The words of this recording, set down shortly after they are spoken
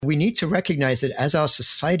We need to recognize that as our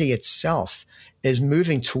society itself is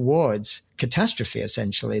moving towards catastrophe,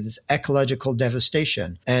 essentially, this ecological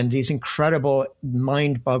devastation and these incredible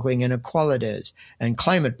mind-boggling inequalities and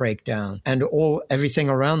climate breakdown and everything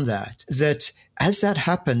around that, that as that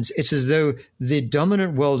happens, it's as though the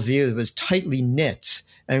dominant worldview that was tightly knit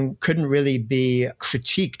and couldn't really be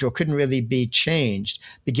critiqued or couldn't really be changed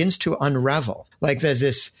begins to unravel. Like there's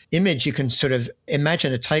this image, you can sort of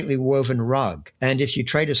imagine a tightly woven rug. And if you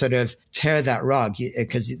try to sort of tear that rug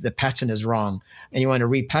because the pattern is wrong and you want to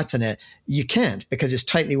repattern it, you can't because it's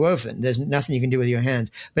tightly woven. There's nothing you can do with your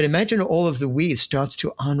hands. But imagine all of the weave starts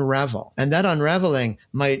to unravel. And that unraveling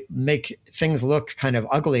might make things look kind of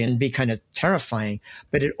ugly and be kind of terrifying,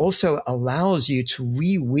 but it also allows you to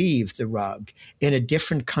reweave the rug in a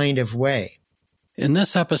different kind of way. In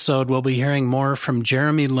this episode, we'll be hearing more from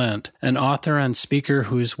Jeremy Lent, an author and speaker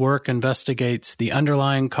whose work investigates the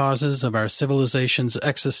underlying causes of our civilization's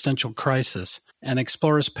existential crisis and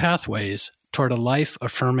explores pathways toward a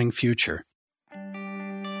life-affirming future.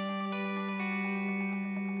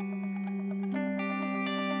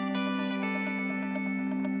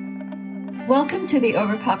 Welcome to the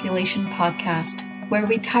Overpopulation Podcast, where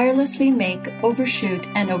we tirelessly make overshoot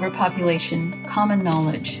and overpopulation common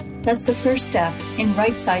knowledge. That's the first step in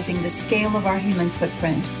right-sizing the scale of our human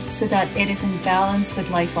footprint so that it is in balance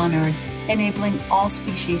with life on Earth, enabling all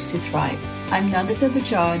species to thrive. I'm Nandita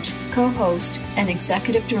Bajaj, co-host and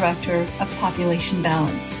executive director of Population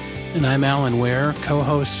Balance. And I'm Alan Ware,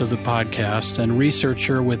 co-host of the podcast and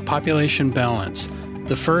researcher with Population Balance,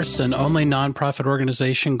 the first and only nonprofit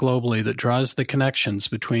organization globally that draws the connections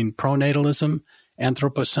between pronatalism,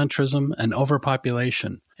 anthropocentrism, and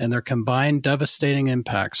overpopulation, and their combined devastating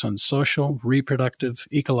impacts on social, reproductive,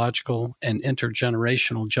 ecological, and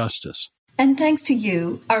intergenerational justice. And thanks to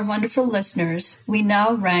you, our wonderful listeners, we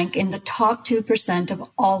now rank in the top 2% of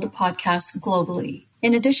all the podcasts globally.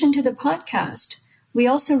 In addition to the podcast, we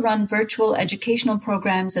also run virtual educational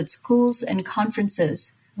programs at schools and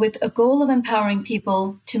conferences with a goal of empowering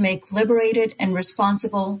people to make liberated and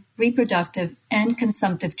responsible reproductive and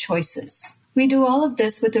consumptive choices. We do all of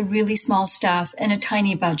this with a really small staff and a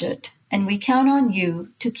tiny budget, and we count on you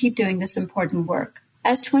to keep doing this important work.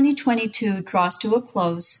 As 2022 draws to a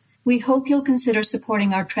close, we hope you'll consider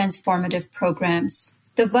supporting our transformative programs.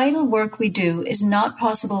 The vital work we do is not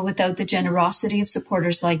possible without the generosity of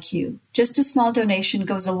supporters like you. Just a small donation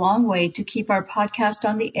goes a long way to keep our podcast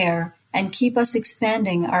on the air and keep us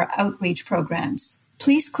expanding our outreach programs.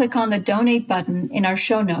 Please click on the donate button in our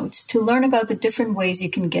show notes to learn about the different ways you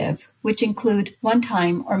can give, which include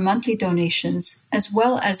one-time or monthly donations, as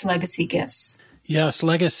well as legacy gifts. Yes,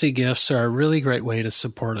 legacy gifts are a really great way to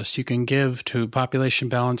support us. You can give to Population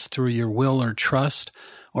Balance through your will or trust,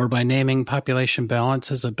 or by naming Population Balance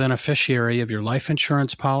as a beneficiary of your life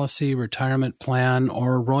insurance policy, retirement plan,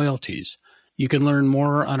 or royalties. You can learn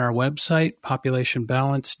more on our website,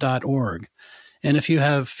 populationbalance.org. And if you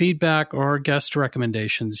have feedback or guest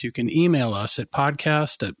recommendations, you can email us at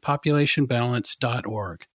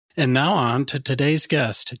podcast@populationbalance.org. And now on to today's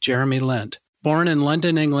guest, Jeremy Lent. Born in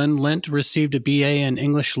London, England, Lent received a BA in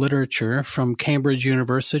English Literature from Cambridge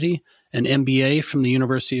University, an MBA from the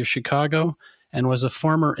University of Chicago, and was a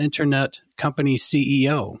former internet company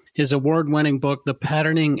CEO. His award-winning book, The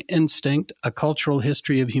Patterning Instinct, A Cultural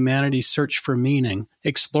History of Humanity's Search for Meaning,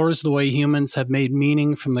 explores the way humans have made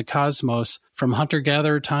meaning from the cosmos from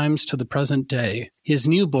hunter-gatherer times to the present day. His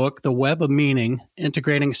new book, The Web of Meaning,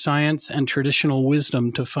 Integrating Science and Traditional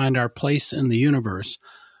Wisdom to Find Our Place in the Universe,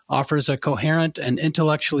 offers a coherent and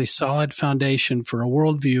intellectually solid foundation for a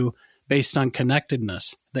worldview based on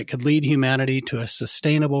connectedness that could lead humanity to a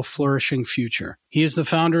sustainable, flourishing future. He is the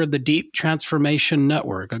founder of the Deep Transformation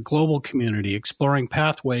Network, a global community exploring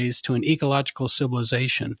pathways to an ecological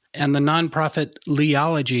civilization, and the nonprofit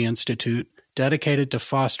Leology Institute, dedicated to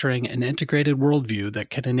fostering an integrated worldview that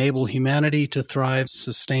can enable humanity to thrive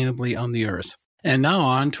sustainably on the earth. And now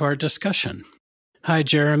on to our discussion. Hi,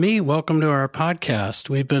 Jeremy. Welcome to our podcast.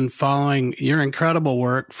 We've been following your incredible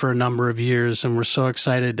work for a number of years, and we're so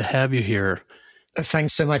excited to have you here.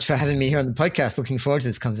 Thanks so much for having me here on the podcast. Looking forward to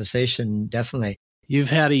this conversation, definitely.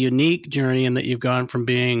 You've had a unique journey in that you've gone from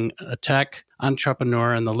being a tech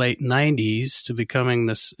entrepreneur in the late 90s to becoming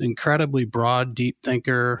this incredibly broad, deep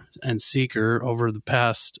thinker and seeker over the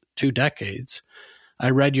past 2 decades. I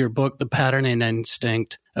read your book, The Patterning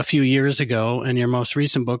Instinct, a few years ago, and your most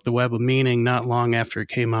recent book, The Web of Meaning, not long after it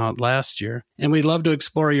came out last year. And we'd love to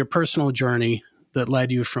explore your personal journey that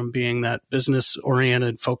led you from being that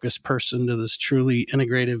business-oriented, focused person to this truly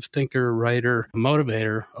integrative thinker, writer,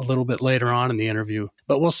 motivator a little bit later on in the interview.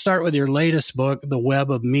 But we'll start with your latest book, The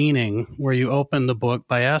Web of Meaning, where you open the book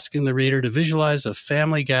by asking the reader to visualize a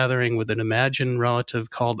family gathering with an imagined relative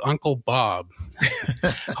called Uncle Bob,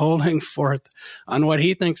 holding forth on what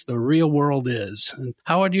he thinks the real world is.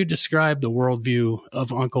 How would you describe the worldview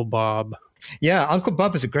of Uncle Bob? Yeah, Uncle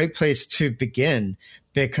Bob is a great place to begin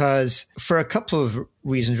because for a couple of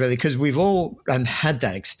reasons, really, because we've all had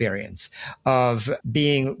that experience of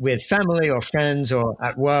being with family or friends or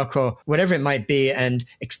at work or whatever it might be and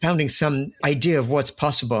expounding some idea of what's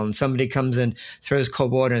possible. And somebody comes and throws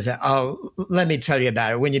cold water and says, oh, let me tell you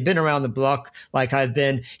about it. When you've been around the block like I've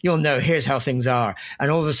been, you'll know here's how things are. And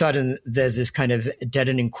all of a sudden, there's this kind of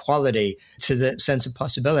deadening quality to the sense of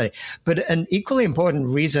possibility. But an equally important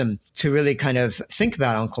reason to really kind of think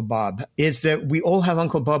about Uncle Bob is that we all have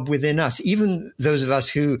Uncle Bob within us, even those of us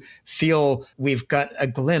who feel we've got a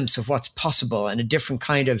glimpse of what's possible and a different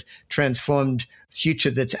kind of transformed future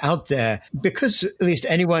that's out there. Because at least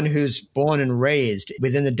anyone who's born and raised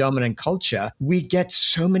within the dominant culture, we get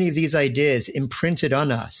so many of these ideas imprinted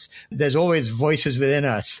on us. There's always voices within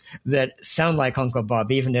us that sound like Uncle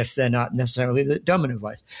Bob, even if they're not necessarily the dominant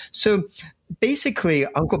voice. So basically,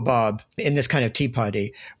 Uncle Bob in this kind of tea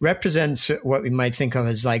party represents what we might think of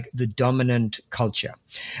as like the dominant culture.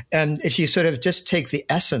 And if you sort of just take the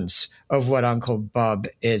essence of what Uncle Bob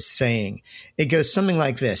is saying, it goes something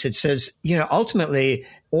like this. It says, ultimately,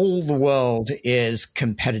 all the world is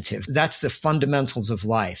competitive. That's the fundamentals of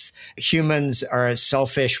life. Humans are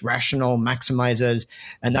selfish, rational maximizers.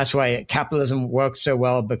 And that's why capitalism works so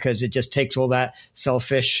well, because it just takes all that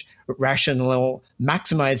selfish, rational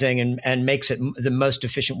maximizing and makes it the most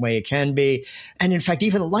efficient way it can be. And in fact,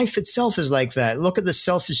 even life itself is like that. Look at the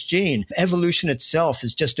selfish gene. Evolution itself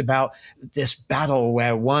is just about this battle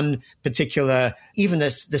where one particular, even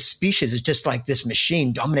this species is just like this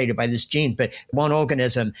machine dominated by this gene, but one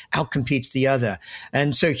organism outcompetes the other.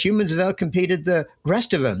 And so humans have outcompeted the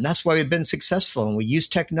rest of them. That's why we've been successful. And we use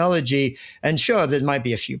technology. And sure, there might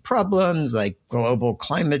be a few problems like global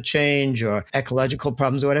climate change or ecological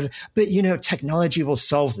problems or whatever. But, technology will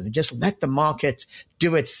solve them. Just let the market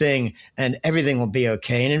do its thing and everything will be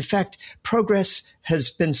okay. And in fact, progress has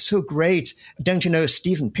been so great. Don't you know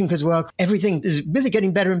Steven Pinker's work? Everything is really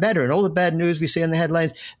getting better and better. And all the bad news we see in the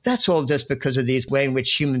headlines, that's all just because of these way in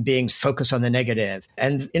which human beings focus on the negative.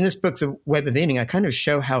 And in this book, The Web of Meaning, I kind of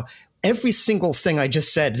show how every single thing I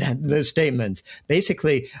just said, those statements,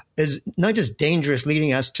 basically is not just dangerous,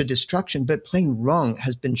 leading us to destruction, but plain wrong,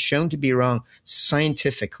 has been shown to be wrong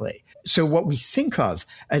scientifically. So what we think of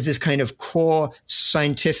as this kind of core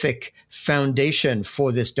scientific foundation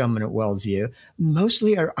for this dominant worldview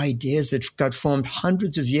mostly are ideas that got formed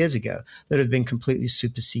hundreds of years ago that have been completely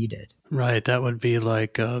superseded. Right. That would be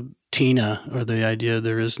like Tina, or the idea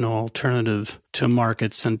there is no alternative to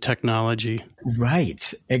markets and technology.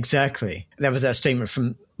 Right. Exactly. That was that statement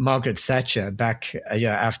from Margaret Thatcher back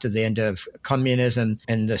after the end of communism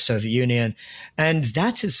in the Soviet Union. And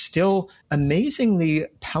that is still amazingly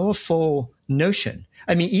powerful notion.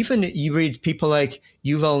 I mean, even you read people like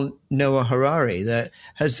Yuval Noah Harari that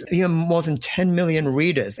has more than 10 million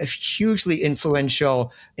readers, a hugely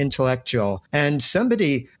influential intellectual, and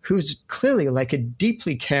somebody who's clearly like a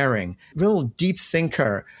deeply caring, real deep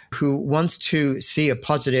thinker who wants to see a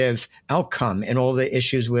positive outcome in all the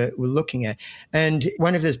issues we're looking at. And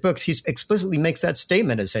one of his books, he explicitly makes that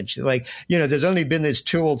statement, essentially, like, there's only been these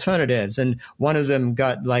two alternatives, and one of them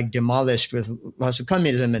got like demolished with loss of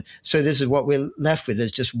communism. And so this is what we're left with,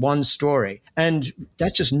 is just one story. And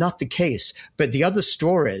that's just not the case. But the other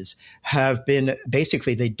stories have been,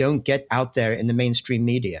 basically, they don't get out there in the mainstream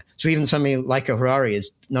media. So even somebody like a Harari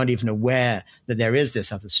is not even aware that there is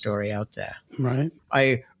this other story out there. Right.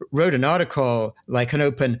 I wrote an article, like an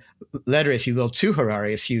open letter, if you will, to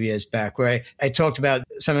Harari a few years back, where I talked about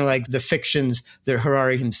something like the fictions that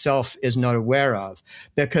Harari himself is not aware of,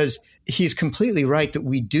 because he's completely right that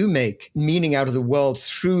we do make meaning out of the world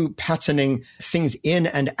through patterning things in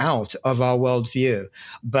and out of our worldview.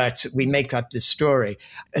 But we make up this story.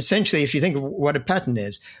 Essentially, if you think of what a pattern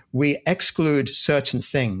is, we exclude certain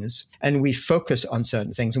things and we focus on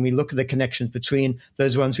certain things, and we look at the connections between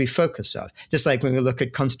those ones we focus on. Just like when we look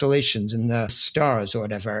at constellations and the stars or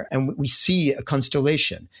whatever, and we see a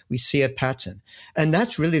constellation, we see a pattern. And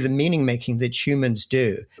that's really the meaning making that humans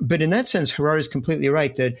do. But in that sense, Harari is completely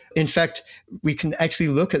right that, in fact, we can actually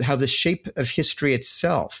look at how the shape of history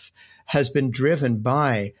itself has been driven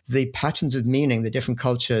by the patterns of meaning that different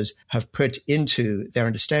cultures have put into their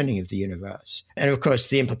understanding of the universe. And of course,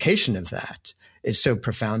 the implication of that is so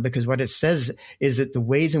profound, because what it says is that the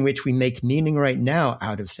ways in which we make meaning right now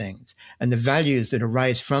out of things and the values that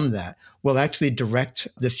arise from that will actually direct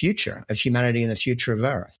the future of humanity and the future of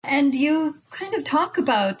Earth. And you kind of talk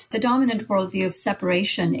about the dominant worldview of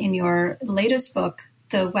separation in your latest book,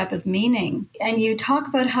 The Web of Meaning. And you talk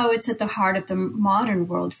about how it's at the heart of the modern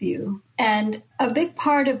worldview. And a big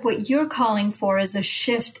part of what you're calling for is a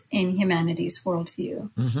shift in humanity's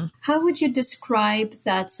worldview. Mm-hmm. How would you describe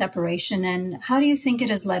that separation, and how do you think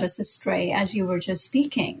it has led us astray, as you were just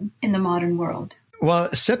speaking, in the modern world?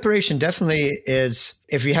 Well, separation definitely is,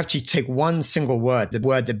 if you have to take one single word, the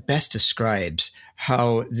word that best describes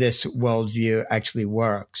how this worldview actually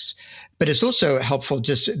works. But it's also helpful,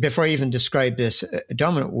 just before I even describe this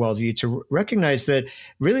dominant worldview, to recognize that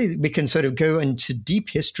really we can sort of go into deep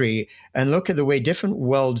history and look at the way different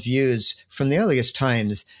worldviews from the earliest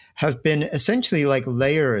times have been essentially like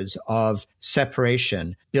layers of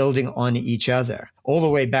separation building on each other, all the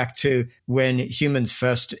way back to when humans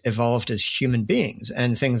first evolved as human beings,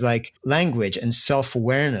 and things like language and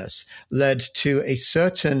self-awareness led to a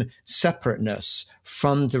certain separateness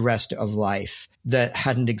from the rest of life that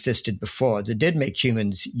hadn't existed before, that did make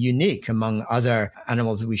humans unique among other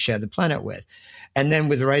animals that we share the planet with. And then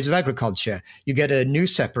with the rise of agriculture, you get a new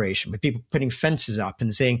separation with people putting fences up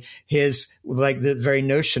and saying, here's like the very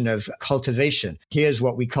notion of cultivation. Here's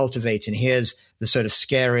what we cultivate, and here's the sort of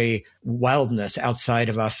scary wildness outside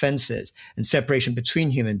of our fences, and separation between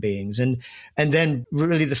human beings. And then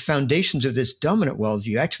really the foundations of this dominant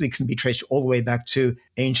worldview actually can be traced all the way back to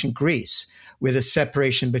ancient Greece, with a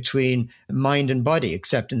separation between mind and body,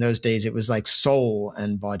 except in those days it was like soul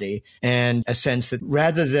and body, and a sense that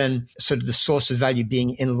rather than sort of the source of value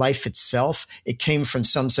being in life itself, it came from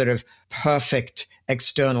some sort of perfect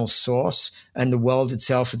external source, and the world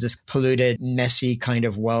itself was this polluted, messy kind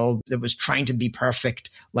of world that was trying to be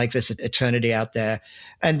perfect, like this eternity out there.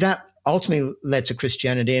 And that ultimately led to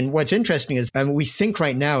Christianity. And what's interesting is we think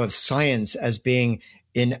right now of science as being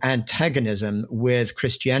in antagonism with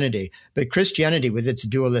Christianity. But Christianity, with its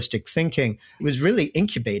dualistic thinking, was really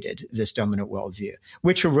incubated this dominant worldview,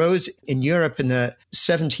 which arose in Europe in the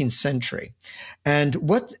 17th century. And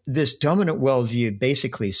what this dominant worldview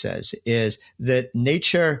basically says is that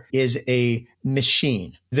nature is a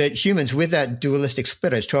machine, that humans, with that dualistic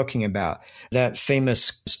split I was talking about, that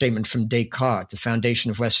famous statement from Descartes, the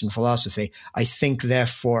foundation of Western philosophy, I think,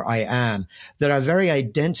 therefore I am, that our very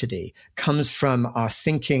identity comes from our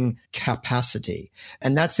thinking capacity.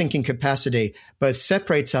 And that thinking capacity both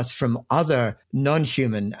separates us from other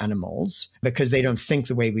non-human animals because they don't think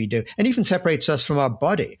the way we do, and even separates us from our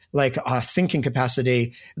body. Like our thinking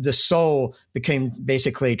capacity, the soul became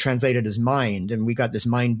basically translated as mind, and we got this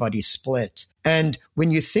mind-body split. And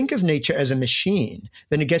when you think of nature as a machine,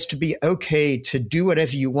 then it gets to be okay to do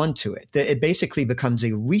whatever you want to it. It basically becomes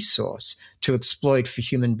a resource to exploit for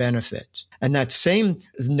human benefit. And that same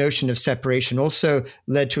notion of separation also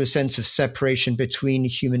led to a sense of separation between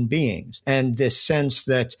human beings, and this sense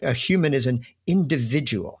that a human is an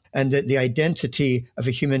individual, and that the identity of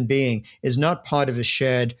a human being is not part of a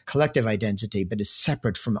shared collective identity, but is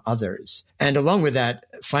separate from others. And along with that,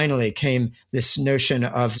 finally came this notion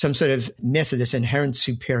of some sort of myth of this inherent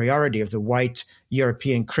superiority of the white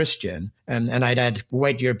European Christian, and I'd add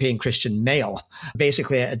white European Christian male,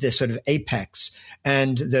 basically at this sort of apex,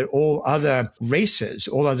 and that all other races,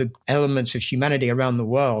 all other elements of humanity around the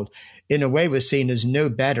world, in a way, were seen as no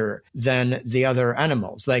better than the other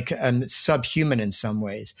animals, like subhuman in some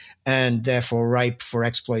ways, and therefore ripe for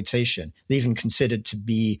exploitation, even considered to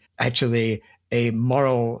be actually a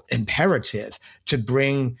moral imperative to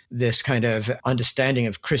bring this kind of understanding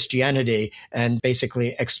of Christianity and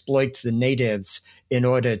basically exploit the natives in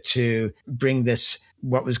order to bring this,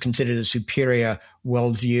 what was considered a superior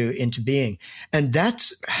worldview, into being. And that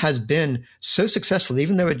has been so successful,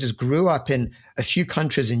 even though it just grew up in a few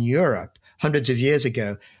countries in Europe hundreds of years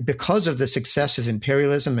ago, because of the success of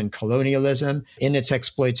imperialism and colonialism in its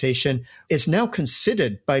exploitation, is now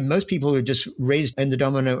considered by most people who are just raised in the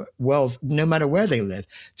dominant world, no matter where they live,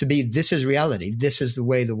 to be, this is reality. This is the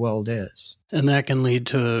way the world is. And that can lead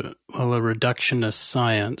to, well, a reductionist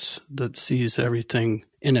science that sees everything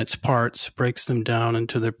in its parts, breaks them down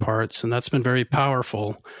into their parts. And that's been very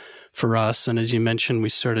powerful for us. And as you mentioned, we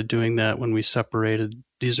started doing that when we separated,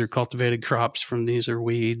 these are cultivated crops from these are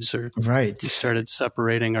weeds, or right. We started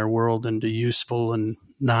separating our world into useful and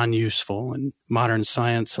non-useful. And modern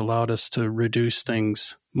science allowed us to reduce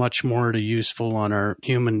things much more to useful on our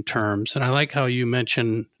human terms. And I like how you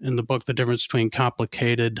mention in the book the difference between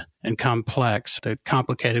complicated and complex. The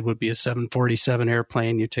complicated would be a 747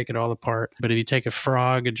 airplane. You take it all apart. But if you take a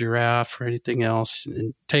frog, a giraffe, or anything else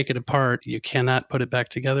and take it apart, you cannot put it back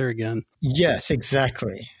together again. Yes,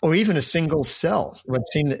 exactly. Or even a single cell.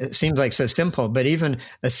 It seems like so simple, but even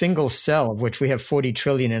a single cell, of which we have 40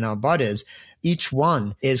 trillion in our bodies, each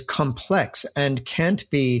one is complex and can't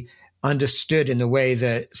be understood in the way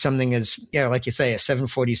that something is, like you say, a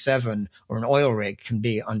 747 or an oil rig can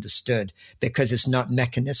be understood because it's not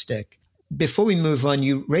mechanistic. Before we move on,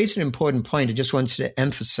 you raised an important point I just wanted to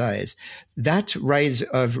emphasize. That rise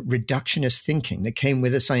of reductionist thinking that came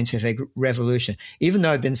with the scientific revolution, even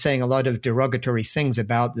though I've been saying a lot of derogatory things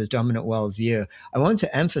about the dominant worldview, I want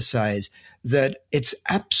to emphasize that it's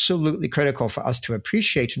absolutely critical for us to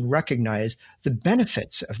appreciate and recognize the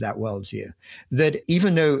benefits of that worldview. That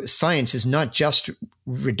even though science is not just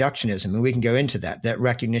reductionism, and we can go into that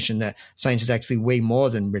recognition that science is actually way more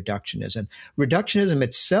than reductionism. Reductionism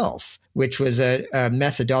itself, which was a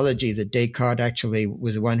methodology that Descartes actually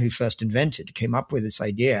was the one who first invented, came up with this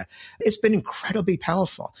idea. It's been incredibly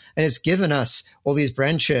powerful. And it's given us all these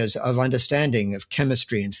branches of understanding of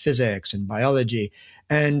chemistry and physics and biology.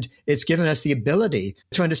 And it's given us the ability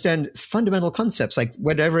to understand fundamental concepts like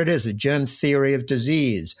whatever it is, the germ theory of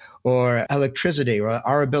disease or electricity or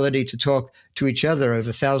our ability to talk to each other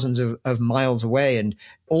over thousands of miles away and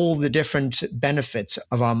all the different benefits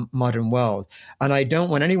of our modern world. And I don't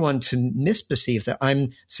want anyone to misperceive that I'm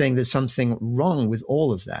saying there's something wrong with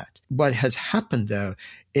all of that. What has happened, though,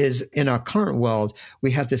 is in our current world,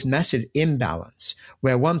 we have this massive imbalance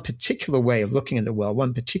where one particular way of looking at the world,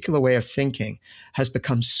 one particular way of thinking has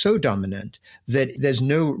become so dominant that there's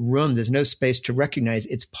no room, there's no space to recognize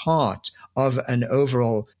it's part of an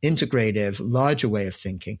overall integrative, larger way of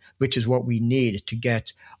thinking, which is what we need to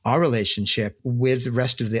get our relationship with the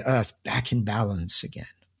rest of the earth back in balance again.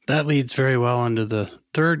 That leads very well into the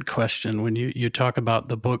third question when you talk about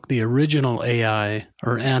the book, The Original AI,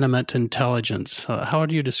 or Animate Intelligence. How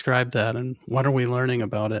do you describe that and what are we learning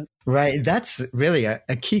about it? Right. That's really a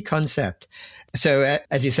key concept. So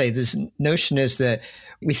as you say, this notion is that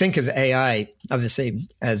we think of AI, obviously,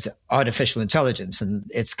 as artificial intelligence, and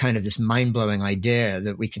it's kind of this mind-blowing idea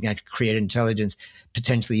that we can create intelligence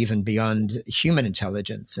potentially even beyond human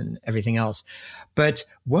intelligence and everything else. But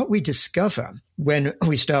what we discover when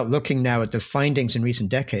we start looking now at the findings in recent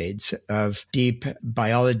decades of deep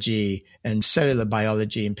biology and cellular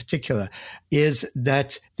biology in particular is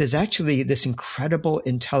that there's actually this incredible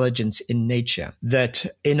intelligence in nature that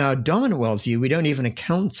in our dominant worldview, we don't even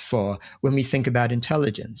account for when we think about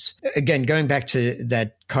intelligence. Again, going back to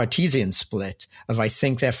that Cartesian split of I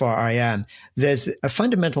think, therefore I am, there's a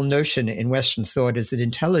fundamental notion in Western thought is that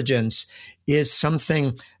intelligence is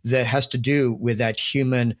something that has to do with that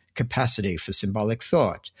human capacity for symbolic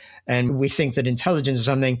thought. And we think that intelligence is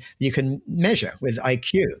something you can measure with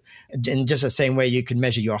IQ. In just the same way you can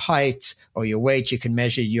measure your height or your weight, you can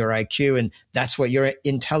measure your IQ, and that's what your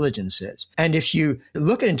intelligence is. And if you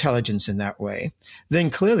look at intelligence in that way, then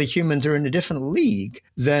clearly humans are in a different league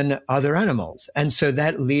than other animals. And so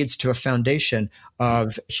that leads to a foundation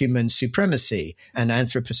of human supremacy and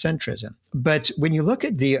anthropocentrism. But when you look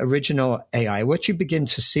at the original AI, what you begin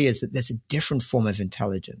to see is that there's a different form of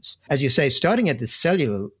intelligence. As you say, starting at the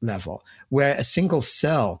cellular level, where a single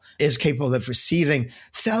cell is capable of receiving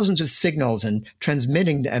thousands of signals and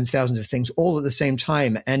transmitting them thousands of things all at the same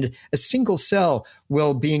time. And a single cell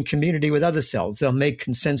will be in community with other cells. They'll make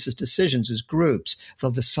consensus decisions as groups.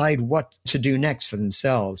 They'll decide what to do next for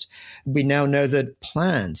themselves. We now know that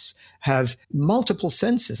plants have multiple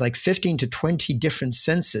senses, like 15 to 20 different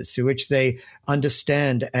senses through which they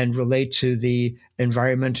understand and relate to the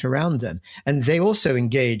environment around them. And they also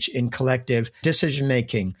engage in collective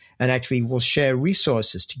decision-making and actually will share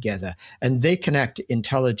resources together. And they can act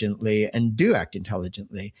intelligently and do act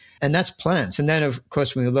intelligently. And that's plants. And then, of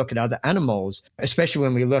course, when we look at other animals, especially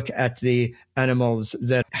when we look at the animals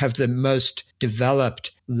that have the most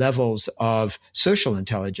developed levels of social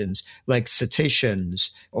intelligence, like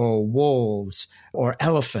cetaceans or wolves or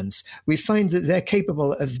elephants, we find that they're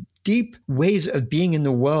capable of deep ways of being in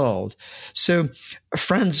the world. So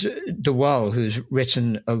Frans de Waal, who's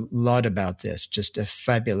written a lot about this, just a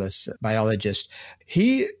fabulous biologist,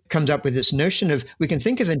 he comes up with this notion of, we can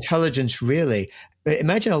think of intelligence really,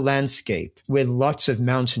 imagine a landscape with lots of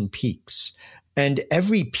mountain peaks. And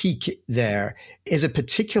every peak there is a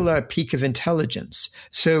particular peak of intelligence.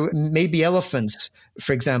 So maybe elephants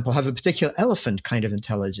for example, have a particular elephant kind of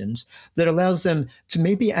intelligence that allows them to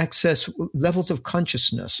maybe access levels of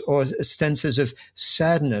consciousness or senses of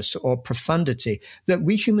sadness or profundity that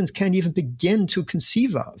we humans can't even begin to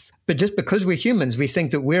conceive of. But just because we're humans, we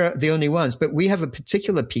think that we're the only ones, but we have a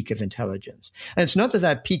particular peak of intelligence. And it's not that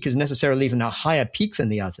that peak is necessarily even a higher peak than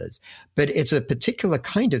the others, but it's a particular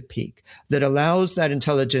kind of peak that allows that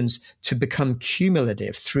intelligence to become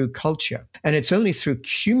cumulative through culture. And it's only through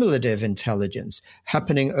cumulative intelligence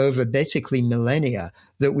happening over basically millennia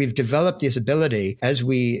that we've developed this ability, as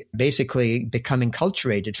we basically become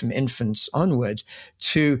enculturated from infants onwards,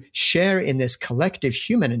 to share in this collective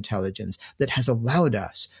human intelligence that has allowed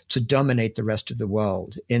us to dominate the rest of the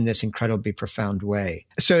world in this incredibly profound way.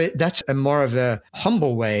 So that's a more of a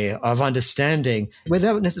humble way of understanding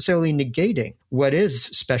without necessarily negating what is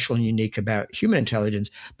special and unique about human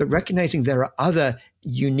intelligence, but recognizing there are other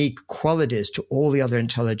unique qualities to all the other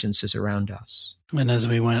intelligences around us. And as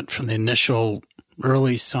we went from the initial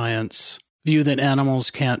early science view that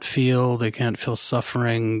animals can't feel, they can't feel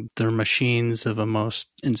suffering, they're machines of a most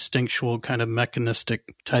instinctual kind of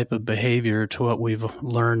mechanistic type of behavior, to what we've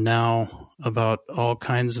learned now about all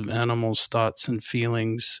kinds of animals' thoughts and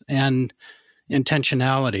feelings and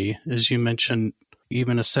intentionality. As you mentioned,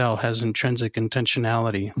 even a cell has intrinsic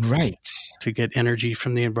intentionality. Right. To get energy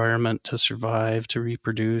from the environment, to survive, to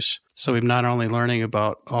reproduce. So we're not only learning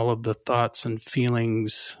about all of the thoughts and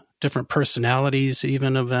feelings, different personalities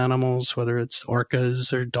even of animals, whether it's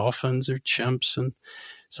orcas or dolphins or chimps. And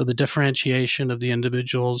so the differentiation of the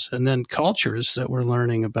individuals, and then cultures that we're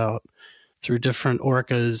learning about through different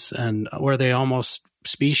orcas, and where they almost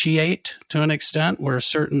speciate to an extent, where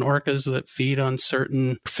certain orcas that feed on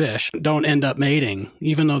certain fish don't end up mating,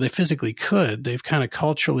 even though they physically could. They've kind of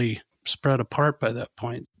culturally spread apart by that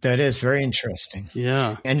point. That is very interesting.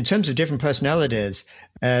 Yeah. And in terms of different personalities,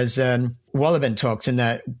 as Wolleben talks in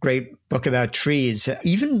that great book about trees,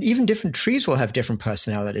 even different trees will have different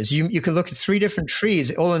personalities. You can look at 3 different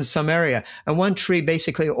trees all in some area, and one tree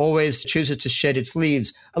basically always chooses to shed its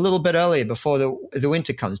leaves a little bit earlier before the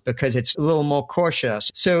winter comes, because it's a little more cautious.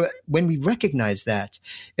 So when we recognize that,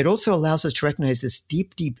 it also allows us to recognize this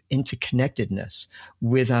deep, deep interconnectedness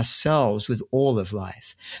with ourselves, with all of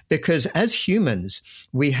life. Because as humans,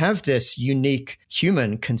 we have this unique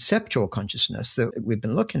human conceptual consciousness that we've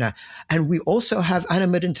been looking at, and we also have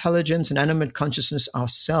animate intelligence and animate consciousness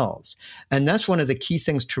ourselves. And that's one of the key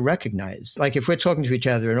things to recognize. Like if we're talking to each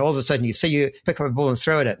other and all of a sudden you say you pick up a ball and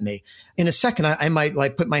throw it at me, in a second I might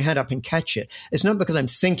like put my hand up and catch it. It's not because I'm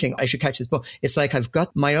thinking I should catch this ball. It's like I've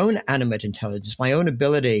got my own animate intelligence, my own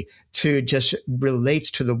ability to just relate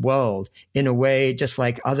to the world in a way just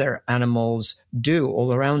like other animals do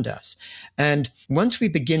all around us. And once we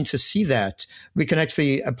begin to see that, we can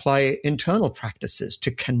actually apply internal practices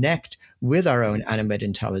to connect with our own animate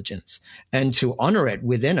intelligence and to honor it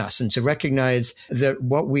within us, and to recognize that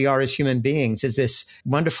what we are as human beings is this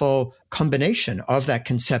wonderful combination of that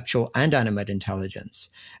conceptual and animate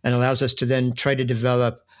intelligence, and allows us to then try to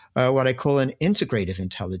develop what I call an integrative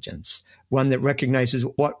intelligence, one that recognizes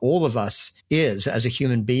what all of us is as a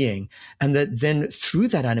human being, and that then through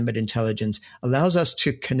that animate intelligence allows us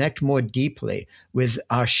to connect more deeply with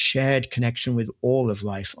our shared connection with all of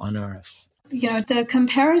life on Earth. You know, the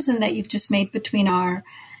comparison that you've just made between our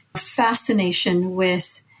fascination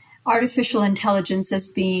with artificial intelligence as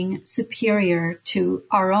being superior to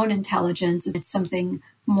our own intelligence, it's something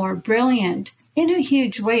more brilliant. In a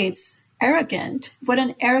huge way, it's arrogant. What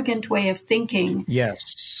an arrogant way of thinking.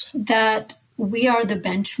 Yes. That we are the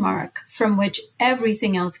benchmark from which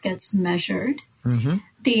everything else gets measured. Mm-hmm.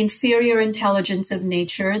 The inferior intelligence of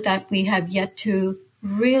nature that we have yet to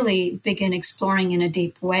really begin exploring in a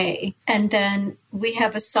deep way. And then we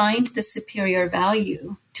have assigned the superior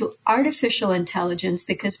value to artificial intelligence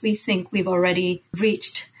because we think we've already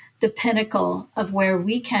reached the pinnacle of where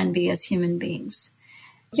we can be as human beings.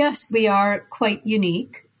 Yes, we are quite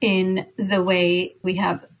unique in the way we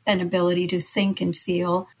have an ability to think and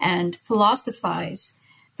feel and philosophize.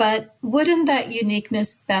 But wouldn't that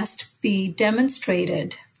uniqueness best be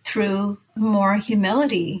demonstrated through more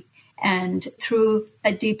humility and through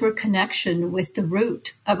a deeper connection with the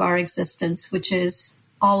root of our existence, which is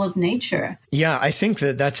all of nature? Yeah, I think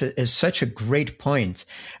that is such a great point.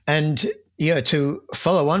 And to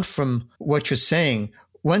follow on from what you're saying,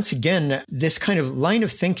 once again, this kind of line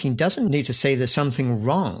of thinking doesn't need to say there's something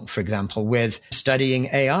wrong, for example, with studying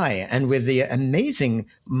AI and with the amazing,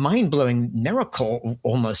 mind-blowing miracle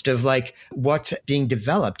almost of like what's being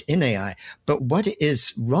developed in AI. But what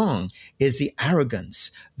is wrong is the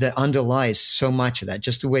arrogance that underlies so much of that,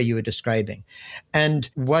 just the way you were describing. And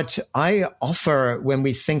what I offer when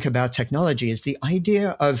we think about technology is the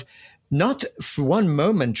idea of not for one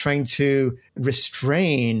moment trying to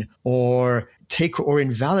restrain or take or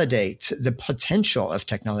invalidate the potential of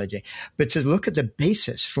technology, but to look at the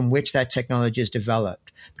basis from which that technology is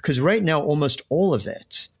developed. Because right now, almost all of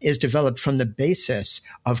it is developed from the basis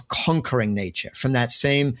of conquering nature, from that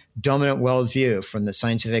same dominant worldview from the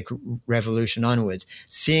scientific revolution onwards,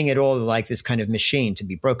 seeing it all like this kind of machine to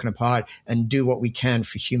be broken apart and do what we can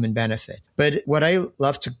for human benefit. But what I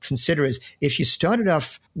love to consider is if you started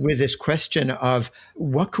off with this question of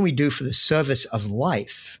what can we do for the service of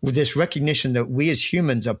life, with this recognition that we as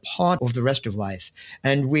humans are part of the rest of life,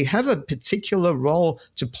 and we have a particular role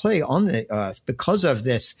to play on the earth because of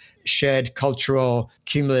this shared cultural,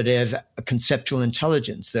 cumulative, conceptual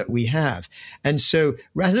intelligence that we have. And so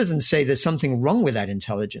rather than say there's something wrong with that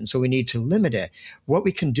intelligence or we need to limit it, what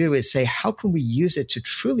we can do is say, how can we use it to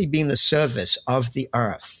truly be in the service of the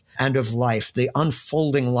earth and of life, the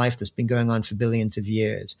unfolding life that's been going on for billions of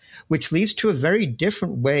years, which leads to a very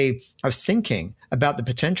different way of thinking about the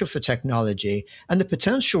potential for technology and the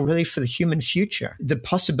potential really for the human future. The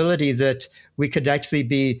possibility that we could actually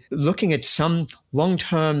be looking at some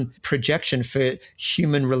long-term projection for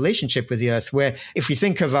human relationship with the earth, where if we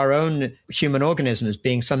think of our own human organism as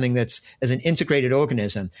being something that's as an integrated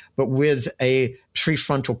organism, but with a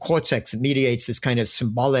prefrontal cortex that mediates this kind of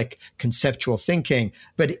symbolic conceptual thinking,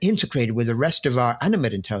 but integrated with the rest of our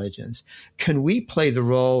animate intelligence, can we play the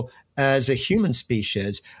role as a human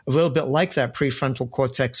species, a little bit like that prefrontal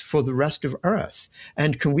cortex for the rest of Earth?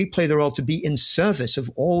 And can we play the role to be in service of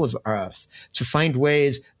all of Earth, to find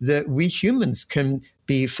ways that we humans can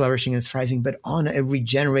be flourishing and thriving, but on a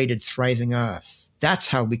regenerated, thriving Earth? That's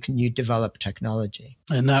how we can develop technology.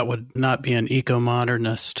 And that would not be an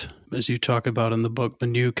eco-modernist, as you talk about in the book, the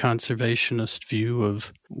new conservationist view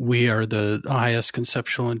of we are the highest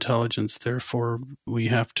conceptual intelligence, therefore we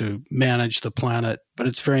have to manage the planet. But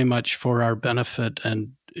it's very much for our benefit,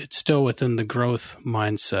 and it's still within the growth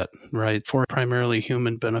mindset, right? For primarily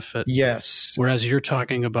human benefit. Yes. Whereas you're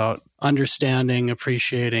talking about understanding,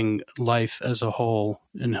 appreciating life as a whole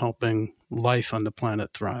and helping life on the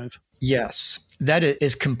planet thrive. Yes, that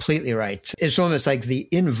is completely right. It's almost like the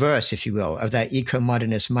inverse, if you will, of that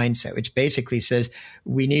eco-modernist mindset, which basically says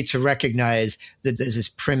we need to recognize that there's this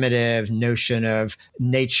primitive notion of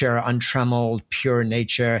nature, untrammeled, pure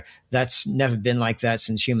nature. That's never been like that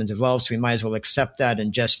since humans evolved. So we might as well accept that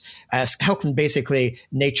and just ask, how can basically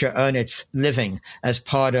nature earn its living as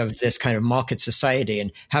part of this kind of market society?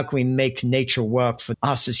 And how can we make nature work for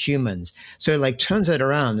us as humans? So it like turns it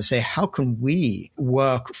around and say, how can we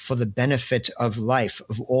work for the benefit of life,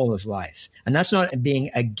 of all of life? And that's not being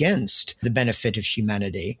against the benefit of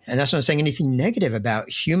humanity. And that's not saying anything negative about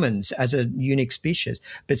humans as a unique species,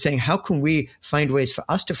 but saying, how can we find ways for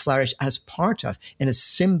us to flourish as part of, in a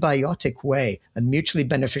symbiotic way, a mutually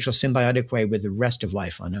beneficial symbiotic way with the rest of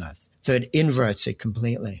life on Earth? So it inverts it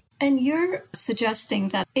completely. And you're suggesting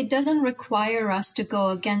that it doesn't require us to go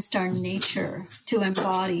against our nature to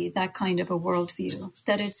embody that kind of a worldview,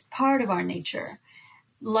 that it's part of our nature,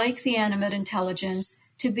 like the animate intelligence,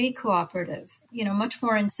 to be cooperative, much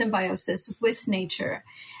more in symbiosis with nature.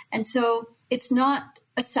 And so it's not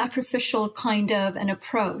a sacrificial kind of an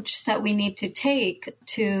approach that we need to take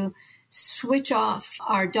to switch off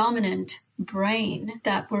our dominant brain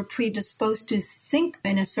that we're predisposed to think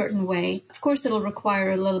in a certain way. Of course, it'll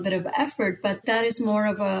require a little bit of effort, but that is more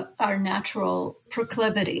of our natural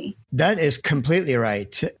proclivity. That is completely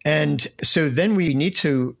right. And so then we need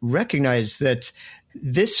to recognize that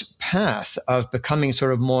this path of becoming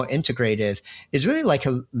sort of more integrative is really like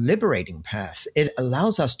a liberating path. It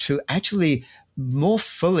allows us to actually more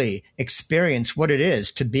fully experience what it is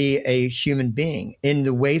to be a human being in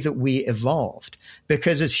the way that we evolved.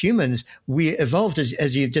 Because as humans, we evolved,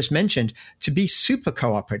 as you just mentioned, to be super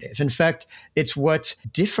cooperative. In fact, it's what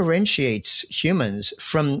differentiates humans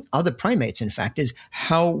from other primates, in fact, is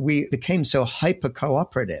how we became so hyper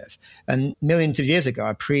cooperative. And millions of years ago,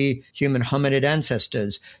 our pre-human hominid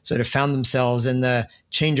ancestors sort of found themselves in the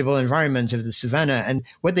changeable environment of the savannah. And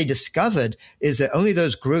what they discovered is that only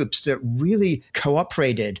those groups that really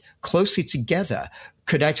cooperated closely together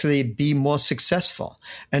could actually be more successful.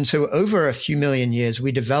 And so over a few million years,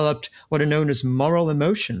 we developed what are known as moral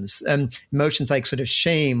emotions, emotions like sort of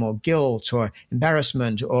shame or guilt or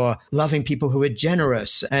embarrassment or loving people who are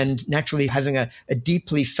generous and naturally having a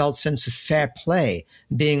deeply felt sense of fair play,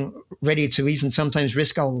 being ready to even sometimes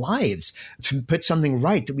risk our lives to put something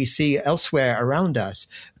right that we see elsewhere around us.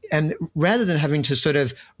 And rather than having to sort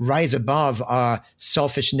of rise above our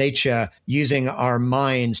selfish nature, using our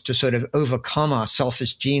minds to sort of overcome our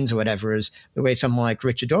selfish genes or whatever, is the way someone like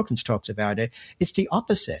Richard Dawkins talks about it, it's the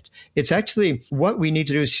opposite. It's actually what we need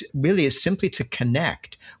to do is simply to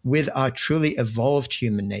connect with our truly evolved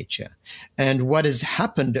human nature. And what has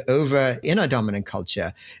happened over in our dominant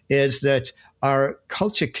culture is that our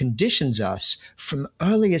culture conditions us from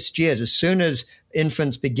earliest years, as soon as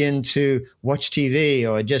infants begin to watch TV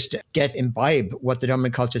or just imbibe what the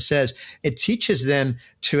dominant culture says, it teaches them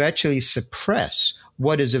to actually suppress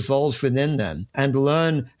what is evolved within them and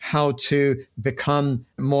learn how to become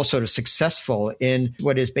more sort of successful in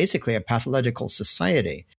what is basically a pathological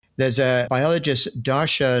society. There's a biologist,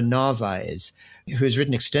 Darsha Narvaez, who's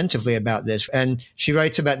written extensively about this. And she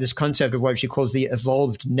writes about this concept of what she calls the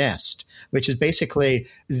evolved nest, which is basically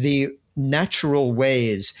the natural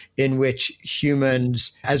ways in which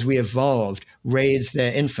humans, as we evolved, raise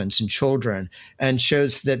their infants and children, and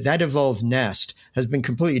shows that that evolved nest has been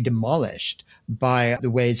completely demolished by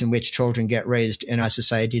the ways in which children get raised in our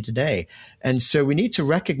society today. And so we need to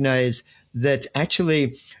recognize that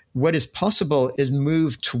actually what is possible is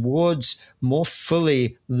move towards more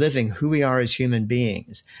fully living who we are as human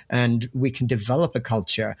beings. And we can develop a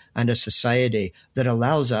culture and a society that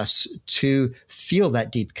allows us to feel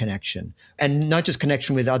that deep connection, and not just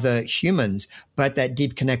connection with other humans, but that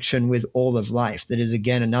deep connection with all of life. That is,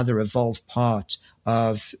 again, another evolved part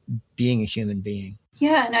of being a human being.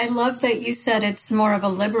 Yeah, and I love that you said it's more of a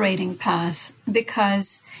liberating path,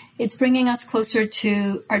 because it's bringing us closer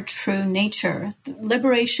to our true nature.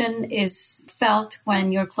 Liberation is felt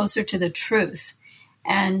when you're closer to the truth.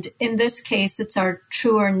 And in this case, it's our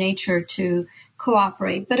truer nature to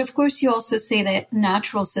cooperate. But of course, you also say that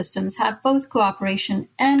natural systems have both cooperation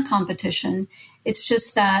and competition. It's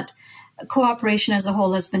just that cooperation as a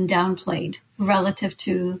whole has been downplayed relative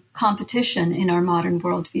to competition in our modern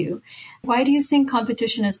worldview. Why do you think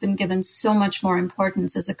competition has been given so much more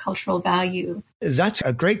importance as a cultural value? That's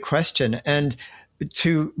a great question. And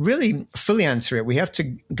to really fully answer it, we have to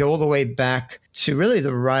go all the way back to really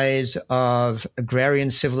the rise of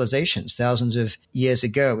agrarian civilizations thousands of years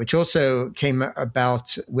ago, which also came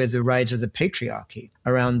about with the rise of the patriarchy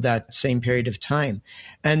around that same period of time.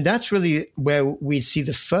 And that's really where we see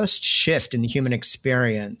the first shift in the human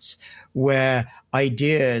experience, where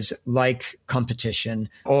ideas like competition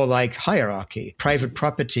or like hierarchy, private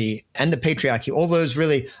property, and the patriarchy, all those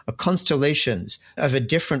really are constellations of a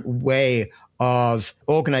different way of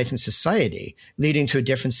organizing society, leading to a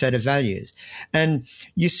different set of values. And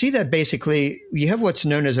you see that basically you have what's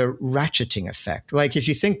known as a ratcheting effect. Like if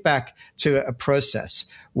you think back to a process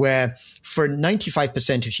where for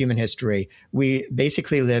 95% of human history, we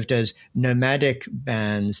basically lived as nomadic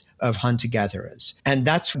bands of hunter-gatherers. And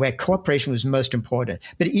that's where cooperation was most important.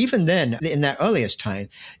 But even then, in that earliest time,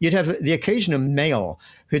 you'd have the occasional male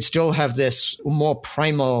who'd still have this more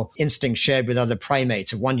primal instinct shared with other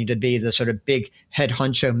primates of wanting to be the sort of big head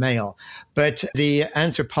honcho male. But the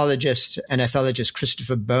anthropologist and ethologist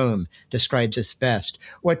Christopher Boehm describes this best.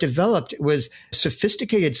 What developed was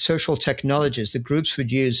sophisticated social technologies that groups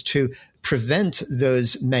would use to prevent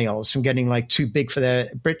those males from getting like too big for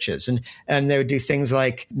their britches. And they would do things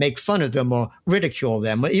like make fun of them or ridicule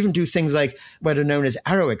them, or even do things like what are known as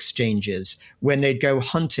arrow exchanges when they'd go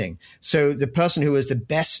hunting. So the person who was the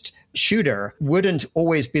best shooter wouldn't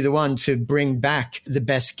always be the one to bring back the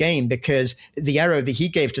best game, because the arrow that he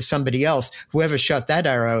gave to somebody else, whoever shot that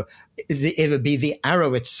arrow, it would be the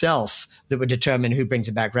arrow itself that would determine who brings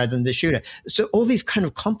it back rather than the shooter. So all these kind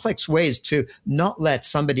of complex ways to not let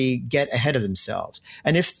somebody get ahead of themselves.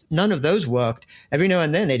 And if none of those worked, every now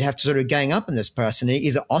and then they'd have to sort of gang up on this person and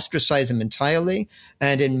either ostracize them entirely,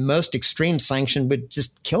 and in most extreme sanction would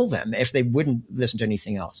just kill them if they wouldn't listen to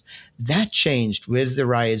anything else. That changed with the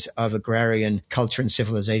rise of agrarian culture and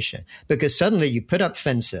civilization, because suddenly you put up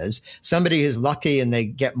fences, somebody who's lucky and they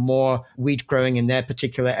get more wheat growing in their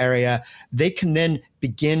particular area, where they can then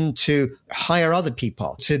begin to hire other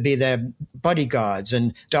people to be their bodyguards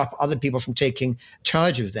and stop other people from taking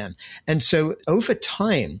charge of them. And so over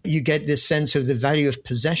time, you get this sense of the value of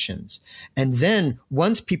possessions. And then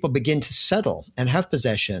once people begin to settle and have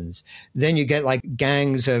possessions, then you get like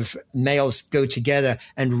gangs of males go together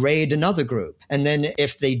and raid another group. And then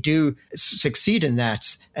if they do succeed in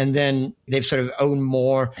that, and then they've sort of owned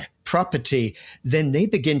more property, then they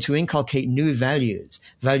begin to inculcate new values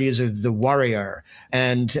of the warrior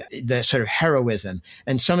and the sort of heroism.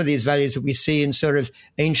 And some of these values that we see in sort of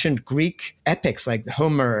ancient Greek epics like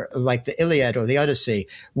Homer, like the Iliad or the Odyssey,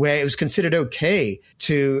 where it was considered okay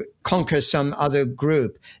to conquer some other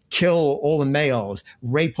group, kill all the males,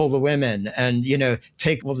 rape all the women, and,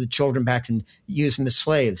 take all the children back and use them as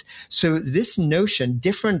slaves. So this notion,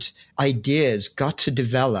 different ideas got to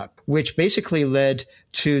develop, which basically led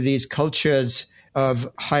to these cultures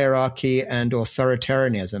of hierarchy and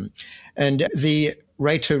authoritarianism. And the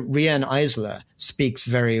writer Riane Eisler speaks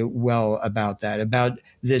very well about that, about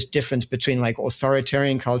this difference between like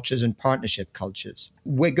authoritarian cultures and partnership cultures.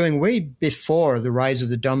 We're going way before the rise of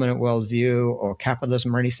the dominant worldview or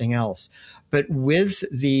capitalism or anything else. But with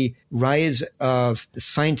the rise of the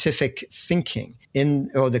scientific thinking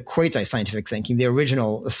or the quasi-scientific thinking, the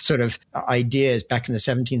original sort of ideas back in the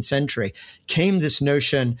 17th century, came this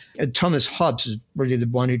notion, Thomas Hobbes is really the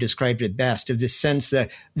one who described it best, of this sense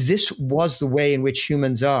that this was the way in which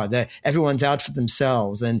humans are, that everyone's out for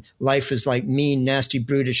themselves and life is like mean, nasty,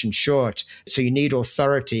 brutish, and short. So you need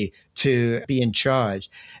authority to be in charge.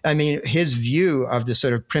 I mean, his view of the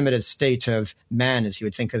sort of primitive state of man, as he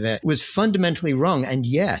would think of it, was fundamentally wrong. And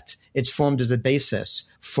yet it's formed as the basis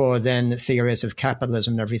for then theories of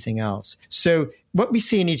capitalism and everything else. So what we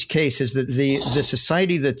see in each case is that the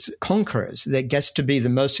society that conquers, that gets to be the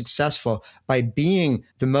most successful by being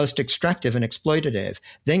the most extractive and exploitative,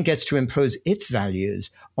 then gets to impose its values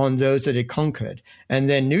on those that it conquered. And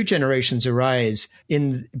then new generations arise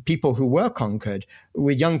in people who were conquered,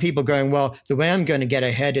 with young people going, well, the way I'm going to get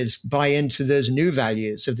ahead is buy into those new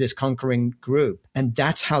values of this conquering group. And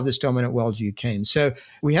that's how this dominant worldview came. So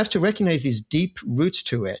we have to recognize these deep roots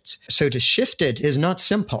to it. So to shift it is not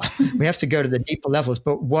simple. We have to go to the deeper levels.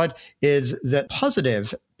 But what is the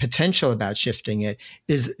positive potential about shifting it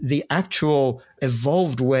is the actual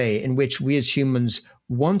evolved way in which we as humans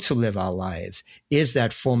want to live our lives is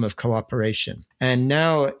that form of cooperation. And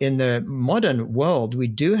now in the modern world, we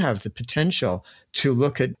do have the potential to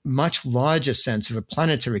look at much larger sense of a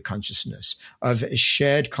planetary consciousness, of a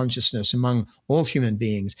shared consciousness among all human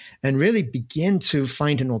beings, and really begin to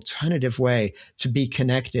find an alternative way to be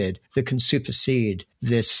connected that can supersede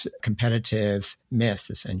this competitive myth,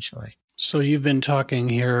 essentially. So you've been talking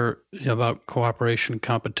here about cooperation,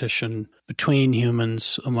 competition between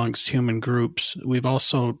humans, amongst human groups. We've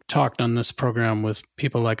also talked on this program with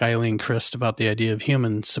people like Eileen Christ about the idea of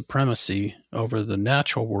human supremacy over the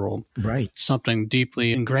natural world. Right. Something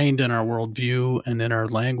deeply ingrained in our worldview and in our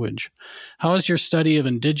language. How has your study of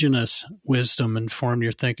indigenous wisdom informed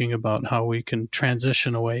your thinking about how we can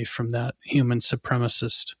transition away from that human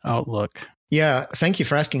supremacist outlook? Yeah, thank you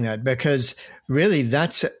for asking that, because really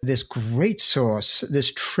that's this great source,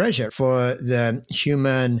 this treasure for the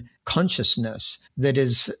human consciousness that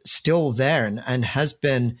is still there and has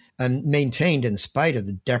been maintained in spite of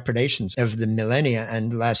the depredations of the millennia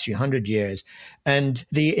and the last few hundred years. And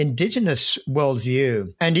the indigenous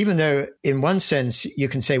worldview, and even though in one sense you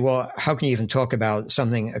can say, well, how can you even talk about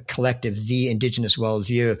something, a collective, the indigenous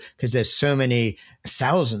worldview, because there's so many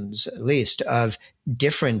thousands, at least, of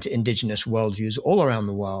different indigenous worldviews all around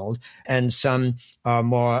the world. And some are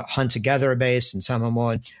more hunter-gatherer based and some are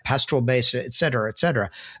more pastoral based, et cetera, et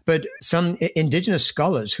cetera. But some indigenous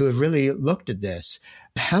scholars who have really looked at this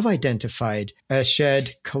have identified a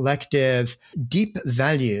shared collective deep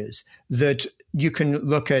values that you can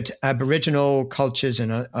look at Aboriginal cultures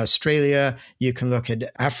in Australia. You can look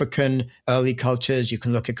at African early cultures. You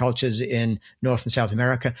can look at cultures in North and South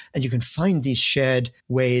America, and you can find these shared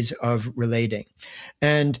ways of relating.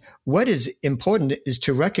 And what is important is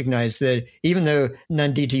to recognize that even though,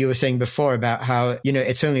 Nandita, you were saying before about how,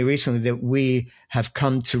 it's only recently that we have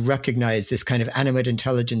come to recognize this kind of animate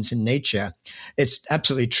intelligence in nature. It's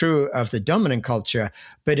absolutely true of the dominant culture,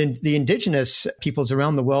 but in the indigenous peoples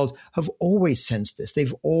around the world have always sensed this.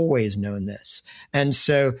 They've always known this. And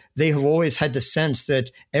so they have always had the sense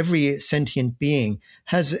that every sentient being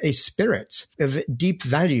has a spirit of deep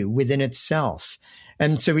value within itself.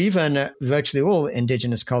 And so even virtually all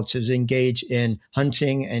indigenous cultures engage in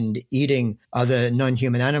hunting and eating other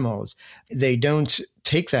non-human animals. They don't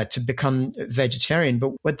take that to become vegetarian.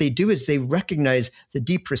 But what they do is they recognize the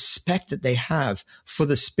deep respect that they have for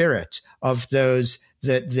the spirit of those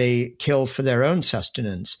that they kill for their own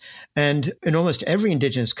sustenance. And in almost every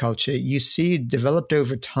indigenous culture, you see developed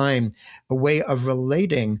over time a way of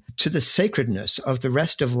relating to the sacredness of the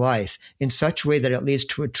rest of life in such a way that it leads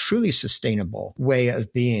to a truly sustainable way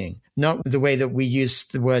of being. Not the way that we use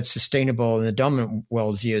the word sustainable in the dominant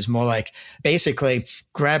worldview, is more like basically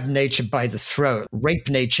grab nature by the throat, rape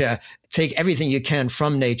nature, take everything you can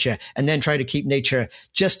from nature, and then try to keep nature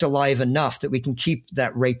just alive enough that we can keep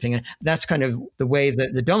that raping. And that's kind of the way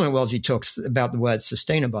that the dominant worldview talks about the word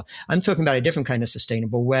sustainable. I'm talking about a different kind of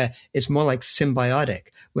sustainable, where it's more like symbiotic,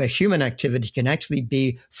 where human activity can actually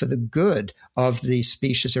be for the good of the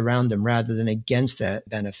species around them rather than against their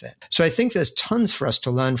benefit. So I think there's tons for us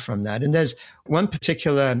to learn from that. And there's one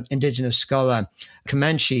particular indigenous scholar,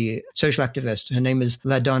 Comanche social activist, her name is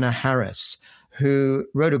LaDonna Harris, who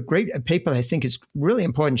wrote a great paper I think is really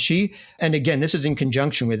important. She, and again, this is in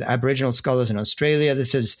conjunction with Aboriginal scholars in Australia.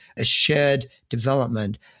 This is a shared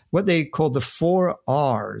development, what they call the 4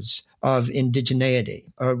 R's of indigeneity: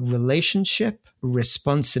 relationship,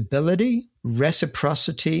 responsibility,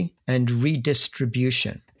 reciprocity, and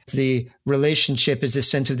redistribution. The relationship is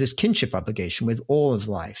this sense of this kinship obligation with all of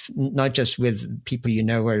life, not just with people you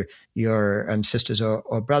know or your sisters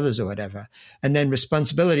or brothers or whatever. And then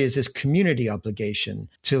responsibility is this community obligation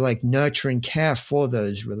to like nurture and care for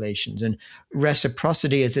those relations. And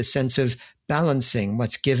reciprocity is this sense of balancing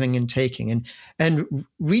what's giving and taking. And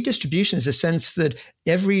redistribution is a sense that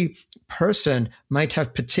every person might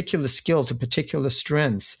have particular skills or particular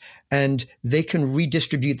strengths, and they can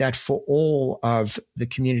redistribute that for all of the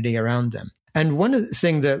community around them. And one of the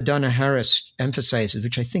things that Donna Harris emphasizes,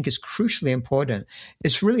 which I think is crucially important,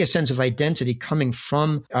 is really a sense of identity coming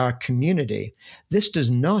from our community. This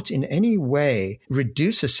does not in any way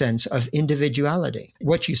reduce a sense of individuality.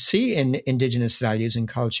 What you see in indigenous values and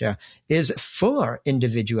culture is fuller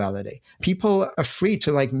individuality. People are free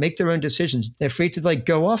to like make their own decisions. They're free to like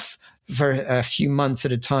go off for a few months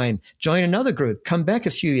at a time, join another group, come back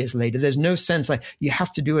a few years later. There's no sense like you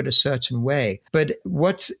have to do it a certain way. But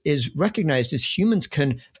what is recognized is humans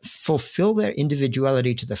can fulfill their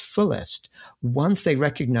individuality to the fullest once they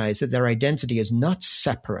recognize that their identity is not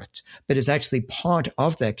separate, but is actually part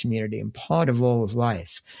of their community and part of all of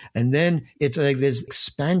life. And then it's like this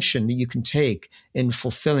expansion that you can take in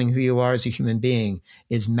fulfilling who you are as a human being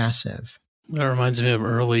is massive. That reminds me of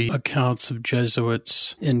early accounts of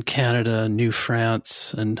Jesuits in Canada and New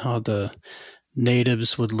France, and how the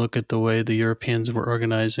natives would look at the way the Europeans were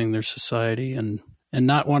organizing their society and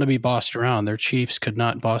not want to be bossed around. Their chiefs could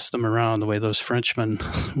not boss them around the way those Frenchmen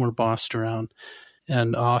were bossed around.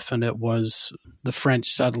 And often it was the French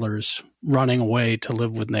settlers running away to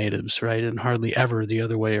live with natives, right? And hardly ever the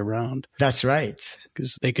other way around. That's right.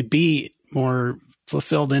 Because they could be more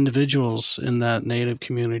fulfilled individuals in that native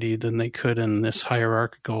community than they could in this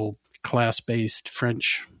hierarchical, class-based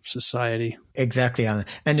French society. Exactly, Alan.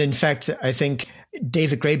 And in fact, I think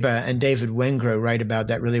David Graeber and David Wengrow write about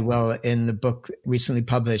that really well in the book recently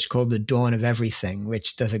published called The Dawn of Everything,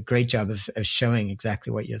 which does a great job of showing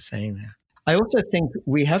exactly what you're saying there. I also think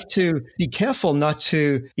we have to be careful not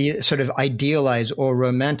to sort of idealize or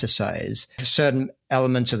romanticize certain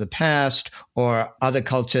elements of the past or other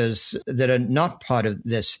cultures that are not part of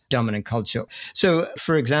this dominant culture. So,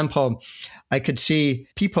 for example, I could see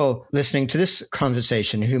people listening to this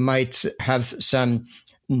conversation who might have some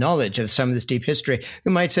knowledge of some of this deep history, who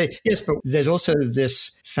might say, yes, but there's also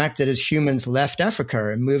this fact that as humans left Africa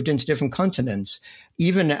and moved into different continents,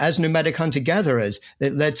 even as nomadic hunter-gatherers,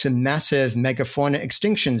 it led to massive megafauna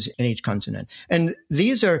extinctions in each continent. And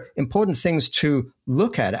these are important things to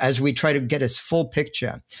look at as we try to get a full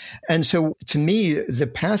picture. And so to me, the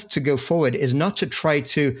path to go forward is not to try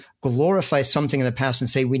to glorify something in the past and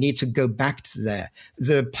say we need to go back to there.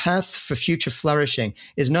 The path for future flourishing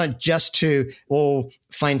is not just to all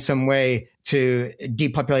find some way to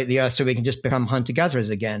depopulate the earth so we can just become hunter-gatherers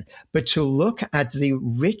again, but to look at the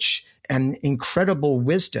rich and incredible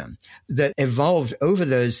wisdom that evolved over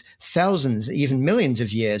those thousands, even millions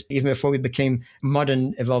of years, even before we became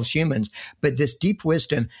modern evolved humans, but this deep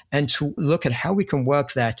wisdom, and to look at how we can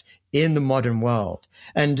work that in the modern world.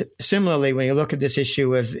 And similarly, when you look at this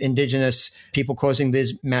issue of indigenous people causing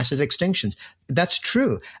these massive extinctions, that's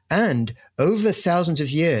true. And over thousands of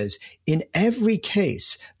years, in every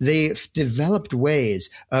case, they've developed ways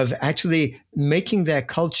of actually making their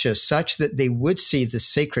culture such that they would see the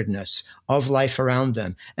sacredness of life around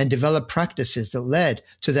them and develop practices that led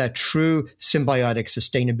to their true symbiotic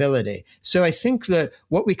sustainability. So I think that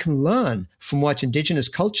what we can learn from what indigenous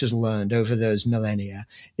cultures learned over those millennia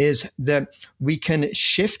is that we can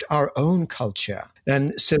shift our own culture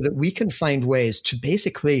and so that we can find ways to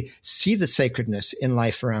basically see the sacredness in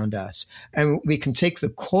life around us. And we can take the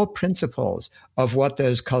core principles of what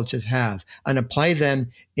those cultures have and apply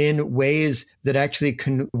them in ways that actually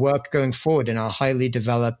can work going forward in our highly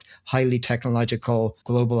developed, highly technological,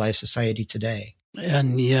 globalized society today.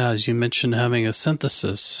 And yeah, as you mentioned, having a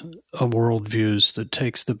synthesis of worldviews that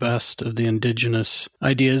takes the best of the indigenous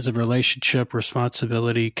ideas of relationship,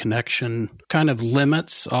 responsibility, connection, kind of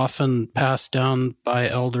limits often passed down by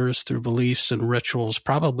elders through beliefs and rituals,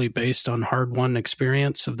 probably based on hard-won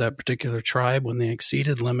experience of that particular tribe when they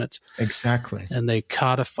exceeded limits. Exactly. And they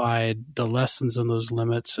codified the lessons in those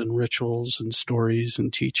limits and rituals and stories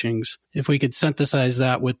and teachings. If we could synthesize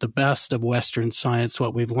that with the best of Western science,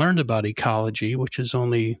 what we've learned about ecology, which is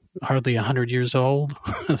only hardly 100 years old,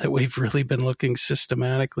 that we've really been looking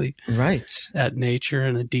systematically at nature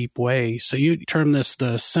in a deep way. So you term this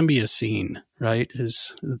the Symbiocene, right,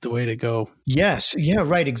 is the way to go. Yes. Yeah,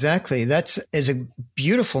 right. Exactly. That is a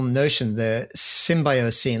beautiful notion, the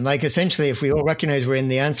Symbiocene. Like essentially, if we all recognize we're in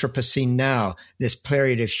the Anthropocene now, this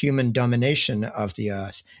period of human domination of the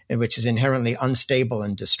earth, which is inherently unstable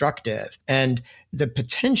and destructive. And the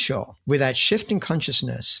potential with that shift in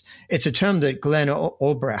consciousness, it's a term that Glenn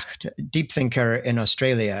Albrecht, deep thinker in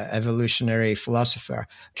Australia, evolutionary philosopher,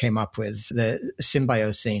 came up with, the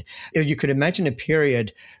Symbiocene. You could imagine a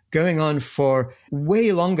period going on for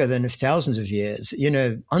way longer than thousands of years,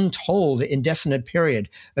 untold, indefinite period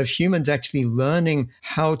of humans actually learning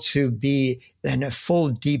how to be in a full,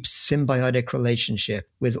 deep symbiotic relationship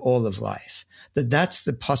with all of life. That's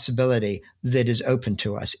the possibility that is open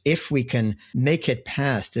to us if we can make it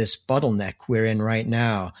past this bottleneck we're in right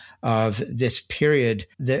now of this period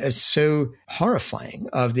that is so horrifying,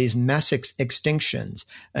 of these mass extinctions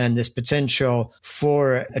and this potential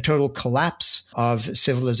for a total collapse of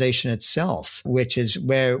civilization itself, which is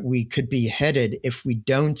where we could be headed if we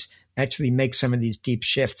don't actually make some of these deep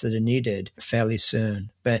shifts that are needed fairly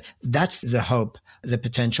soon. But that's the hope, the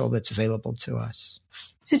potential that's available to us.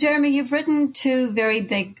 So, Jeremy, you've written two very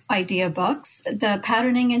big idea books, The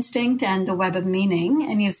Patterning Instinct and The Web of Meaning,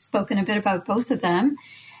 and you've spoken a bit about both of them.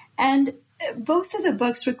 And both of the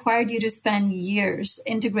books required you to spend years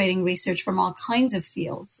integrating research from all kinds of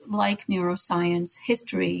fields, like neuroscience,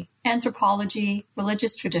 history, anthropology,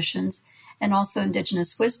 religious traditions, and also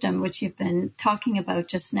indigenous wisdom, which you've been talking about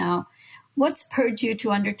just now. What's spurred you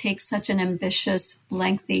to undertake such an ambitious,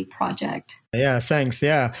 lengthy project? Yeah, thanks.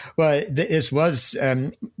 Yeah. Well, this was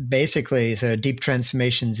basically sort of deep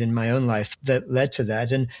transformations in my own life that led to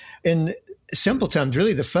that. And in simple terms,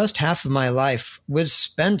 really, the first half of my life was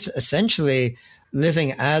spent essentially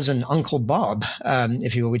living as an Uncle Bob,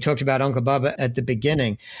 if you will. We talked about Uncle Bob at the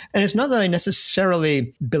beginning. And it's not that I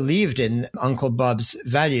necessarily believed in Uncle Bob's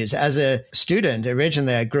values. As a student,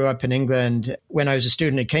 originally, I grew up in England. When I was a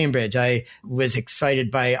student at Cambridge, I was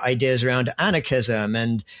excited by ideas around anarchism.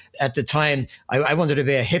 And at the time, I wanted to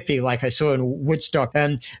be a hippie like I saw in Woodstock.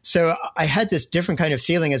 And so I had this different kind of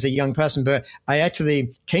feeling as a young person, but I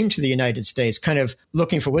actually came to the United States kind of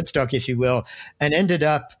looking for Woodstock, if you will, and ended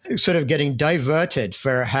up sort of getting diverted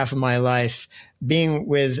for half of my life being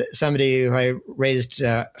with somebody who I raised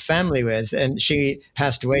a family with, and she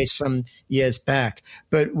passed away some years back.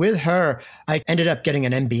 But with her, I ended up getting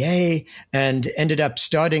an MBA and ended up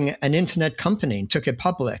starting an internet company and took it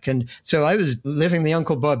public. And so I was living the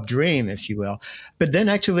Uncle Bob dream, if you will. But then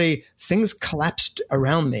actually things collapsed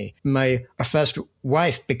around me. My first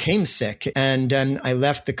wife became sick, and I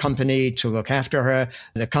left the company to look after her.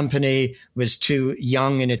 The company was too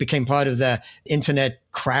young, and it became part of the internet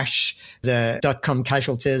crash, the dot-com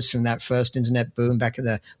casualties from that first internet boom back in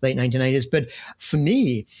the late 1990s. But for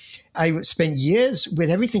me, I spent years with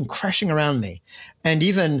everything crashing around me. And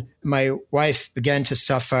even my wife began to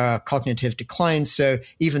suffer cognitive decline. So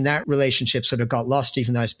even that relationship sort of got lost,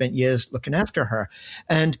 even though I spent years looking after her.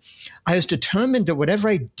 And I was determined that whatever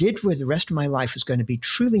I did with the rest of my life was going to be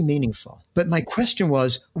truly meaningful. But my question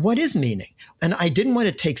was, what is meaning? And I didn't want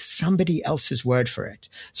to take somebody else's word for it.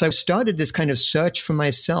 So I started this kind of search for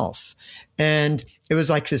myself. And it was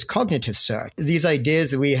like this cognitive search. These ideas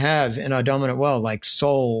that we have in our dominant world, like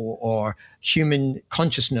soul or human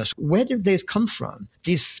consciousness, where did these come from?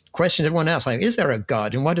 These questions everyone asks, like, is there a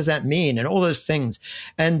God? And what does that mean? And all those things.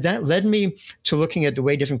 And that led me to looking at the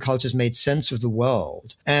way different cultures made sense of the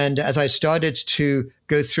world. And as I started to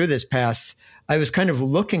go through this path, I was kind of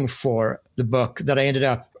looking for the book that I ended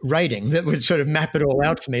up writing that would sort of map it all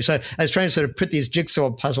out for me. So I was trying to sort of put these jigsaw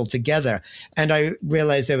puzzle together. And I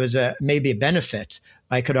realized there was maybe a benefit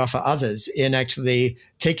I could offer others in actually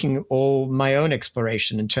taking all my own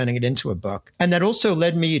exploration and turning it into a book. And that also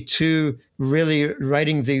led me to really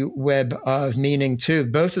writing the Web of Meaning too.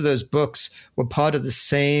 Both of those books were part of the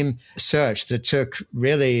same search that took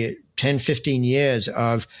really 10, 15 years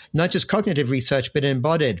of not just cognitive research, but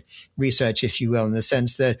embodied research, if you will, in the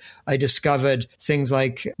sense that I discovered things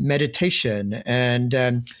like meditation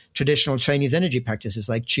and traditional Chinese energy practices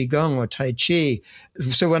like Qigong or Tai Chi.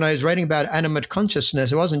 So when I was writing about animate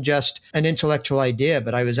consciousness, it wasn't just an intellectual idea,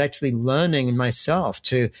 but I was actually learning myself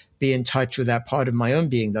to be in touch with that part of my own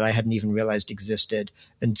being that I hadn't even realized existed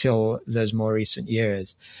until those more recent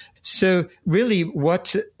years. So really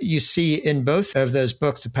what you see in both of those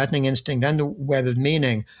books, The Patterning Instinct and The Web of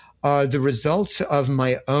Meaning, are the results of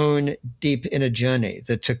my own deep inner journey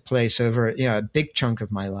that took place over, a big chunk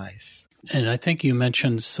of my life. And I think you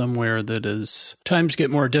mentioned somewhere that as times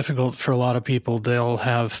get more difficult for a lot of people, they'll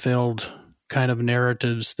have failed kind of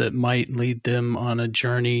narratives that might lead them on a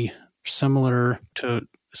journey similar to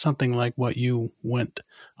something like what you went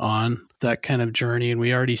on, that kind of journey. And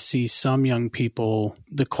we already see some young people,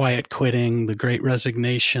 the quiet quitting, the great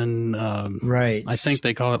resignation. Right. I think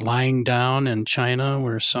they call it lying down in China,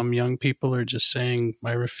 where some young people are just saying,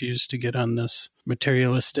 I refuse to get on this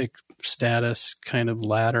materialistic status kind of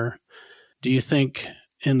ladder. Do you think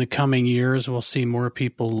in the coming years we'll see more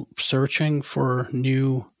people searching for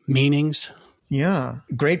new meanings? Yeah,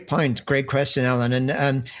 great point. Great question, Alan.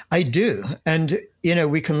 And I do. And,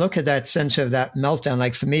 we can look at that sense of that meltdown.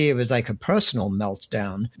 Like for me, it was like a personal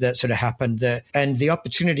meltdown that sort of happened. And the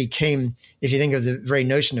opportunity came, if you think of the very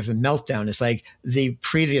notion of a meltdown, it's like the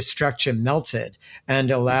previous structure melted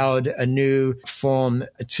and allowed a new form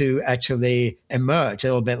to actually emerge, a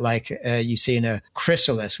little bit like you see in a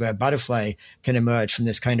chrysalis where a butterfly can emerge from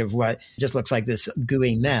this kind of what just looks like this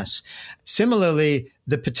gooey mess. Similarly,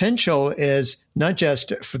 the potential is not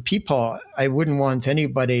just for people. I wouldn't want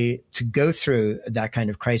anybody to go through that kind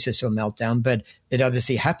of crisis or meltdown, but it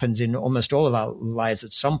obviously happens in almost all of our lives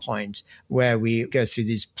at some point where we go through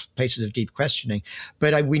these places of deep questioning.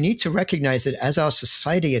 But we need to recognize that as our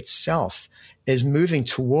society itself is moving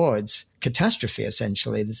towards catastrophe,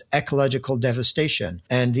 essentially, this ecological devastation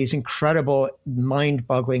and these incredible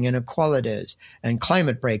mind-boggling inequalities and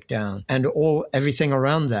climate breakdown and everything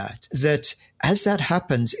around that as that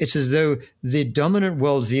happens, it's as though the dominant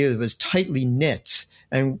worldview that was tightly knit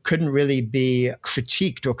and couldn't really be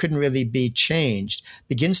critiqued or couldn't really be changed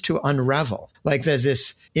begins to unravel. Like there's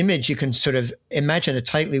this image, you can sort of imagine a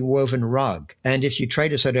tightly woven rug. And if you try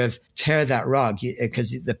to sort of tear that rug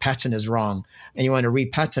because the pattern is wrong and you want to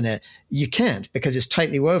repattern it, you can't because it's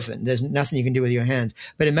tightly woven. There's nothing you can do with your hands.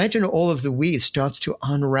 But imagine all of the weave starts to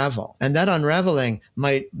unravel. And that unraveling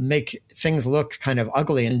might make things look kind of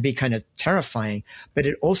ugly and be kind of terrifying, but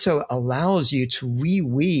it also allows you to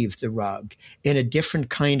reweave the rug in a different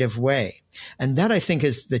kind of way. And that, I think,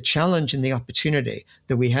 is the challenge and the opportunity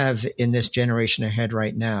that we have in this generation ahead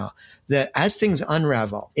right now, that as things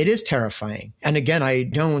unravel, it is terrifying. And again, I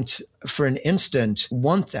don't for an instant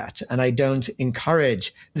want that. And I don't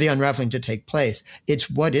encourage the unraveling to take place. It's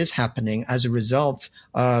what is happening as a result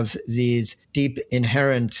of these deep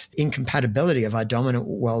inherent incompatibility of our dominant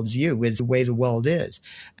worldview with the way the world is.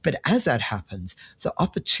 But as that happens, the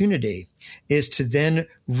opportunity is to then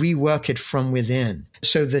rework it from within.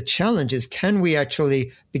 So the challenge is, can we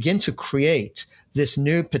actually begin to create this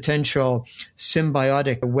new potential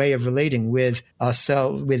symbiotic way of relating with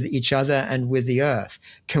ourselves, with each other, and with the earth?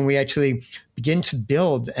 Can we actually begin to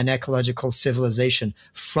build an ecological civilization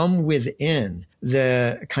from within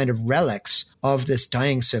the kind of relics of this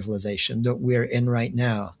dying civilization that we're in right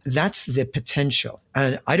now? That's the potential.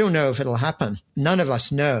 And I don't know if it'll happen. None of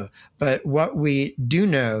us know. But what we do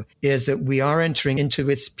know is that we are entering into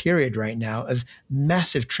this period right now of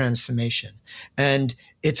massive transformation. And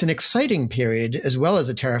it's an exciting period as well as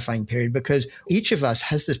a terrifying period, because each of us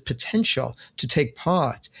has this potential to take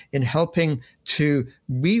part in helping to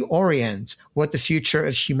reorient what the future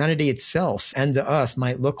of humanity itself and the earth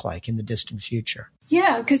might look like in the distant future.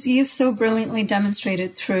 Yeah, because you've so brilliantly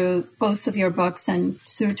demonstrated through both of your books and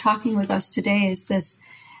through talking with us today is this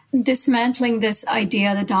dismantling this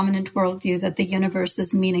idea, the dominant worldview that the universe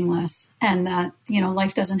is meaningless and that,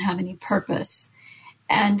 life doesn't have any purpose.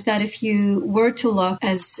 And that if you were to look,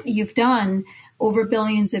 as you've done, over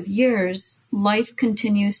billions of years, life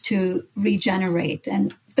continues to regenerate.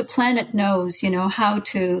 And the planet knows, how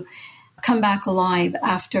to come back alive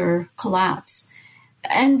after collapse.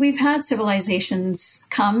 And we've had civilizations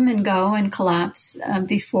come and go and collapse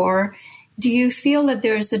before. Do you feel that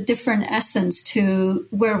there's a different essence to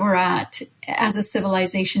where we're at as a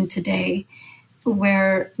civilization today,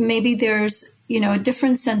 where maybe there's, a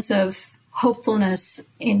different sense of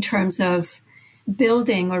hopefulness in terms of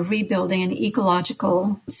building or rebuilding an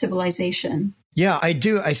ecological civilization? Yeah, I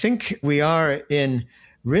do. I think we are in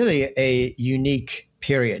really a unique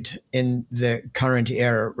period in the current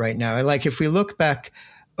era right now. Like if we look back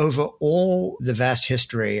over all the vast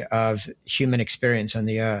history of human experience on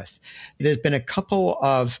the earth, there's been a couple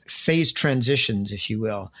of phase transitions, if you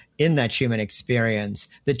will, in that human experience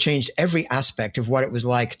that changed every aspect of what it was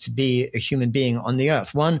like to be a human being on the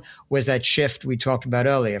earth. One was that shift we talked about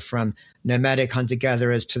earlier from nomadic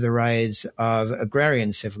hunter-gatherers to the rise of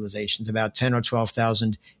agrarian civilizations about 10 or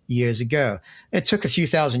 12,000 years ago. It took a few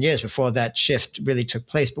thousand years before that shift really took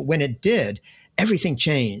place. But when it did, everything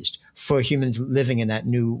changed for humans living in that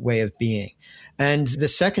new way of being. And the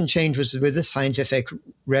second change was with the scientific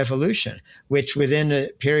revolution, which within a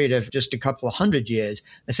period of just a couple of hundred years,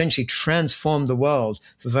 essentially transformed the world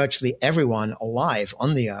for virtually everyone alive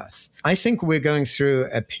on the earth. I think we're going through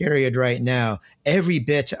a period right now, every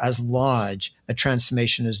bit as large a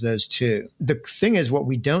transformation as those two. The thing is, what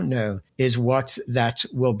we don't know is what that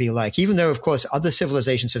will be like, even though, of course, other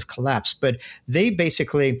civilizations have collapsed, but they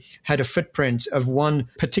basically had a footprint of one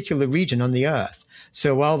particular region on the earth.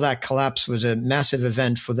 So while that collapse was a massive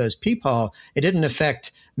event for those people, it didn't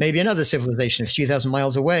affect maybe another civilization a few thousand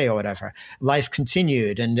miles away or whatever. Life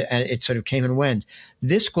continued and it sort of came and went.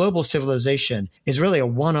 This global civilization is really a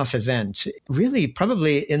one-off event, really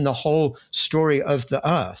probably in the whole story of the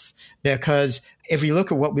earth, because if you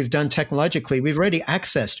look at what we've done technologically, we've already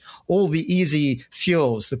accessed all the easy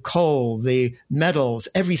fuels, the coal, the metals,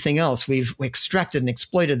 everything else. We've extracted and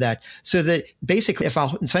exploited that so that basically if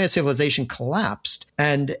our entire civilization collapsed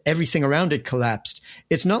and everything around it collapsed,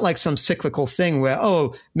 it's not like some cyclical thing where,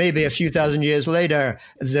 maybe a few thousand years later,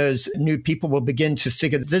 those new people will begin to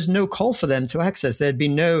figure that there's no coal for them to access. There'd be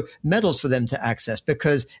no metals for them to access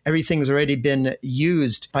because everything's already been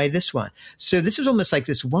used by this one. So this is almost like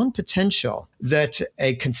this one potential that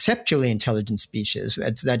a conceptually intelligent species,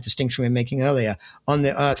 that's that distinction we were making earlier, on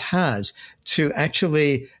the earth has to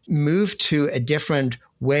actually move to a different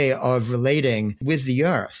way of relating with the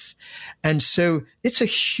earth. And so it's a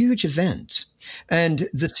huge event. And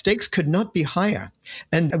the stakes could not be higher.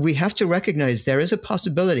 And we have to recognize there is a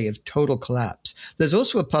possibility of total collapse. There's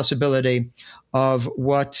also a possibility of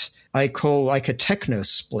what I call like a techno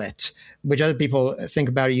split, which other people think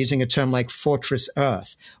about using a term like Fortress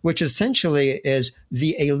Earth, which essentially is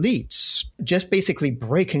the elites just basically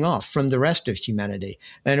breaking off from the rest of humanity.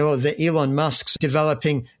 And all the Elon Musk's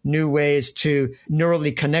developing new ways to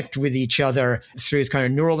neurally connect with each other through kind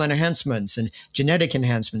of neural enhancements and genetic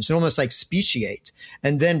enhancements, almost like speciate,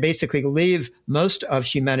 and then basically leave most of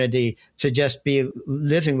humanity to just be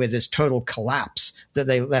living with this total collapse that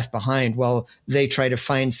they left behind while they try to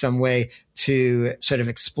find some way to sort of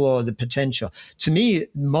explore the potential. To me,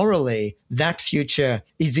 morally, that future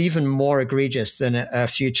is even more egregious than a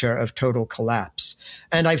future of total collapse.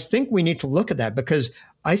 And I think we need to look at that because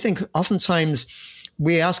I think oftentimes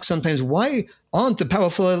we ask sometimes, why aren't the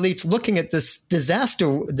powerful elites looking at this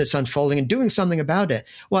disaster that's unfolding and doing something about it?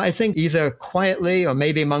 Well, I think either quietly or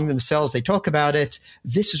maybe among themselves, they talk about it.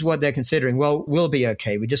 This is what they're considering. Well, we'll be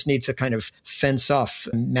okay. We just need to kind of fence off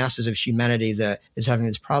masses of humanity that is having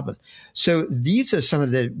this problem. So these are some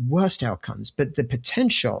of the worst outcomes, but the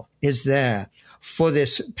potential is there for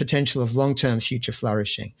this potential of long-term future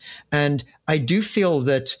flourishing. And I do feel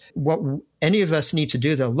that what any of us need to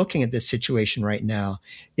do, though, looking at this situation right now,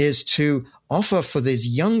 is to offer for these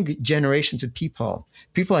young generations of people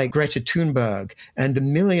like Greta Thunberg and the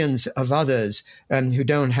millions of others who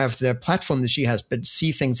don't have the platform that she has, but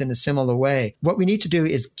see things in a similar way. What we need to do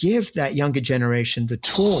is give that younger generation the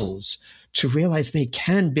tools to realize they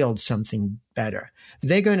can build something better.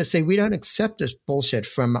 They're going to say, we don't accept this bullshit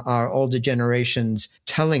from our older generations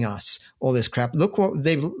telling us all this crap. Look what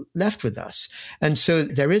they've left with us. And so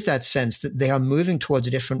there is that sense that they are moving towards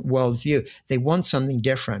a different worldview. They want something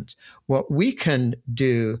different. What we can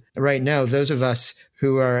do right now, those of us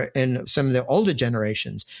who are in some of the older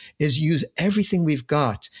generations, is use everything we've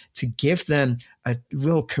got to give them a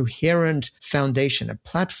real coherent foundation, a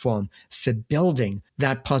platform for building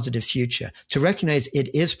that positive future, to recognize it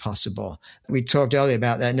is possible. We talked earlier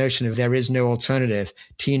about that notion of there is no alternative,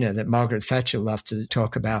 Tina, that Margaret Thatcher loved to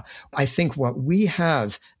talk about. I think what we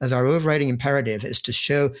have as our overriding imperative is to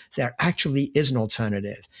show there actually is an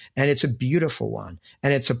alternative, and it's a beautiful one,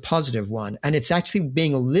 and it's a positive one, and it's actually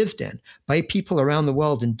being lived in by people around the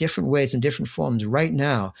world in different ways and different forms right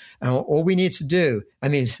now. And all we need to do, I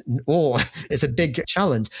mean, all is a big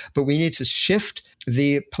challenge, but we need to shift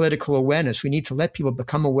the political awareness. We need to let people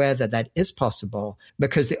become aware that that is possible,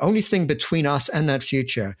 because the only thing between us and that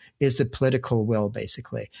future is the political will,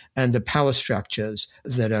 basically, and the power structures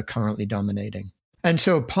that are currently dominating. And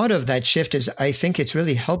so part of that shift is, I think it's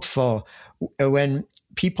really helpful when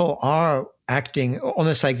people are acting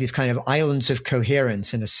almost like these kind of islands of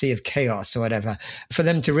coherence in a sea of chaos or whatever, for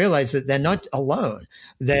them to realize that they're not alone.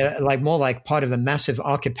 They're like more like part of a massive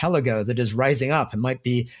archipelago that is rising up and might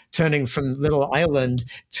be turning from little island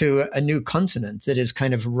to a new continent that is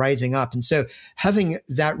kind of rising up. And so having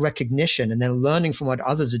that recognition and then learning from what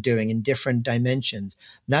others are doing in different dimensions,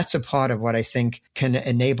 that's a part of what I think can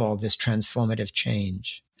enable this transformative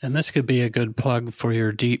change. And this could be a good plug for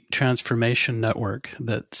your deep transformation network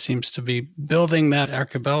that seems to be building that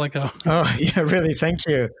archipelago. Oh, yeah, really. Thank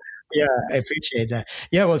you. Yeah, I appreciate that.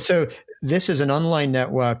 Yeah, well, so this is an online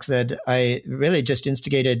network that I really just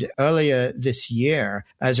instigated earlier this year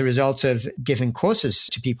as a result of giving courses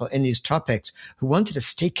to people in these topics who wanted to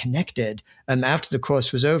stay connected after the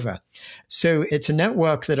course was over. So it's a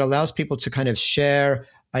network that allows people to kind of share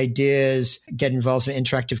ideas, get involved in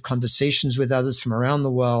interactive conversations with others from around the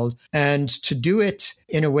world, and to do it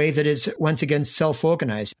in a way that is, once again,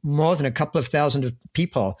 self-organized. More than a couple of thousand of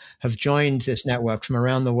people have joined this network from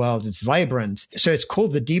around the world. It's vibrant. So it's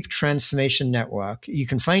called the Deep Transformation Network. You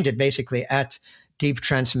can find it basically at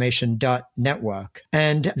deeptransformation.network.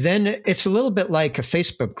 And then it's a little bit like a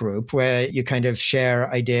Facebook group where you kind of share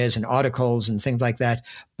ideas and articles and things like that,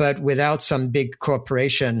 but without some big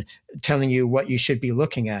corporation telling you what you should be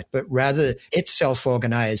looking at, but rather it's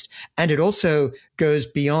self-organized. And it also goes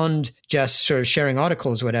beyond just sort of sharing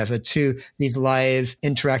articles or whatever to these live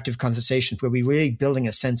interactive conversations where we're really building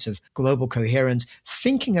a sense of global coherence,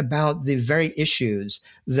 thinking about the very issues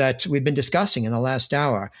that we've been discussing in the last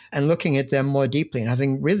hour and looking at them more deeply and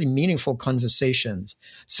having really meaningful conversations.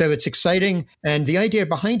 So it's exciting. And the idea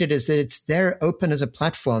behind it is that it's there open as a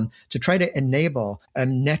platform to try to enable a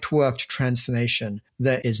networked transformation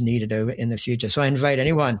that is needed over in the future. So I invite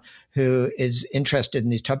anyone who is interested in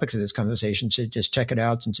these topics of this conversation to just check it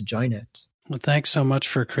out and to join it. Well, thanks so much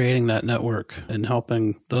for creating that network and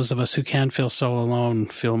helping those of us who can feel so alone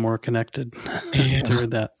feel more connected through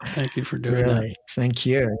that. Thank you for doing that. Thank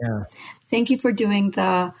you. Yeah. Thank you for doing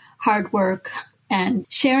the hard work and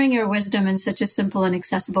sharing your wisdom in such a simple and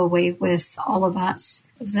accessible way with all of us.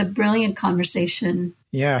 It was a brilliant conversation.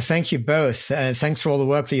 Yeah, thank you both. Thanks for all the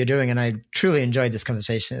work that you're doing. And I truly enjoyed this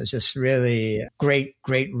conversation. It was just really great,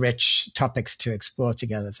 rich topics to explore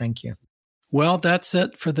together. Thank you. Well, that's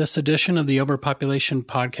it for this edition of the Overpopulation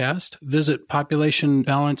Podcast. Visit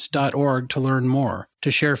populationbalance.org to learn more.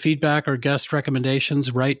 To share feedback or guest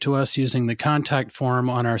recommendations, write to us using the contact form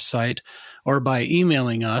on our site or by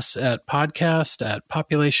emailing us at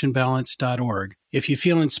podcast@populationbalance.org. If you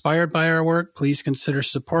feel inspired by our work, please consider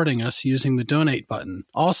supporting us using the donate button.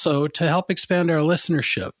 Also, to help expand our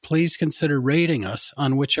listenership, please consider rating us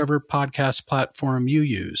on whichever podcast platform you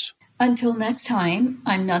use. Until next time,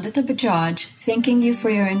 I'm Nandita Bajaj, thanking you for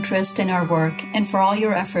your interest in our work and for all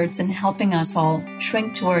your efforts in helping us all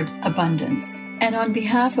shrink toward abundance. And on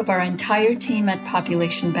behalf of our entire team at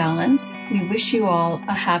Population Balance, we wish you all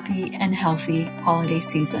a happy and healthy holiday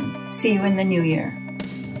season. See you in the new year.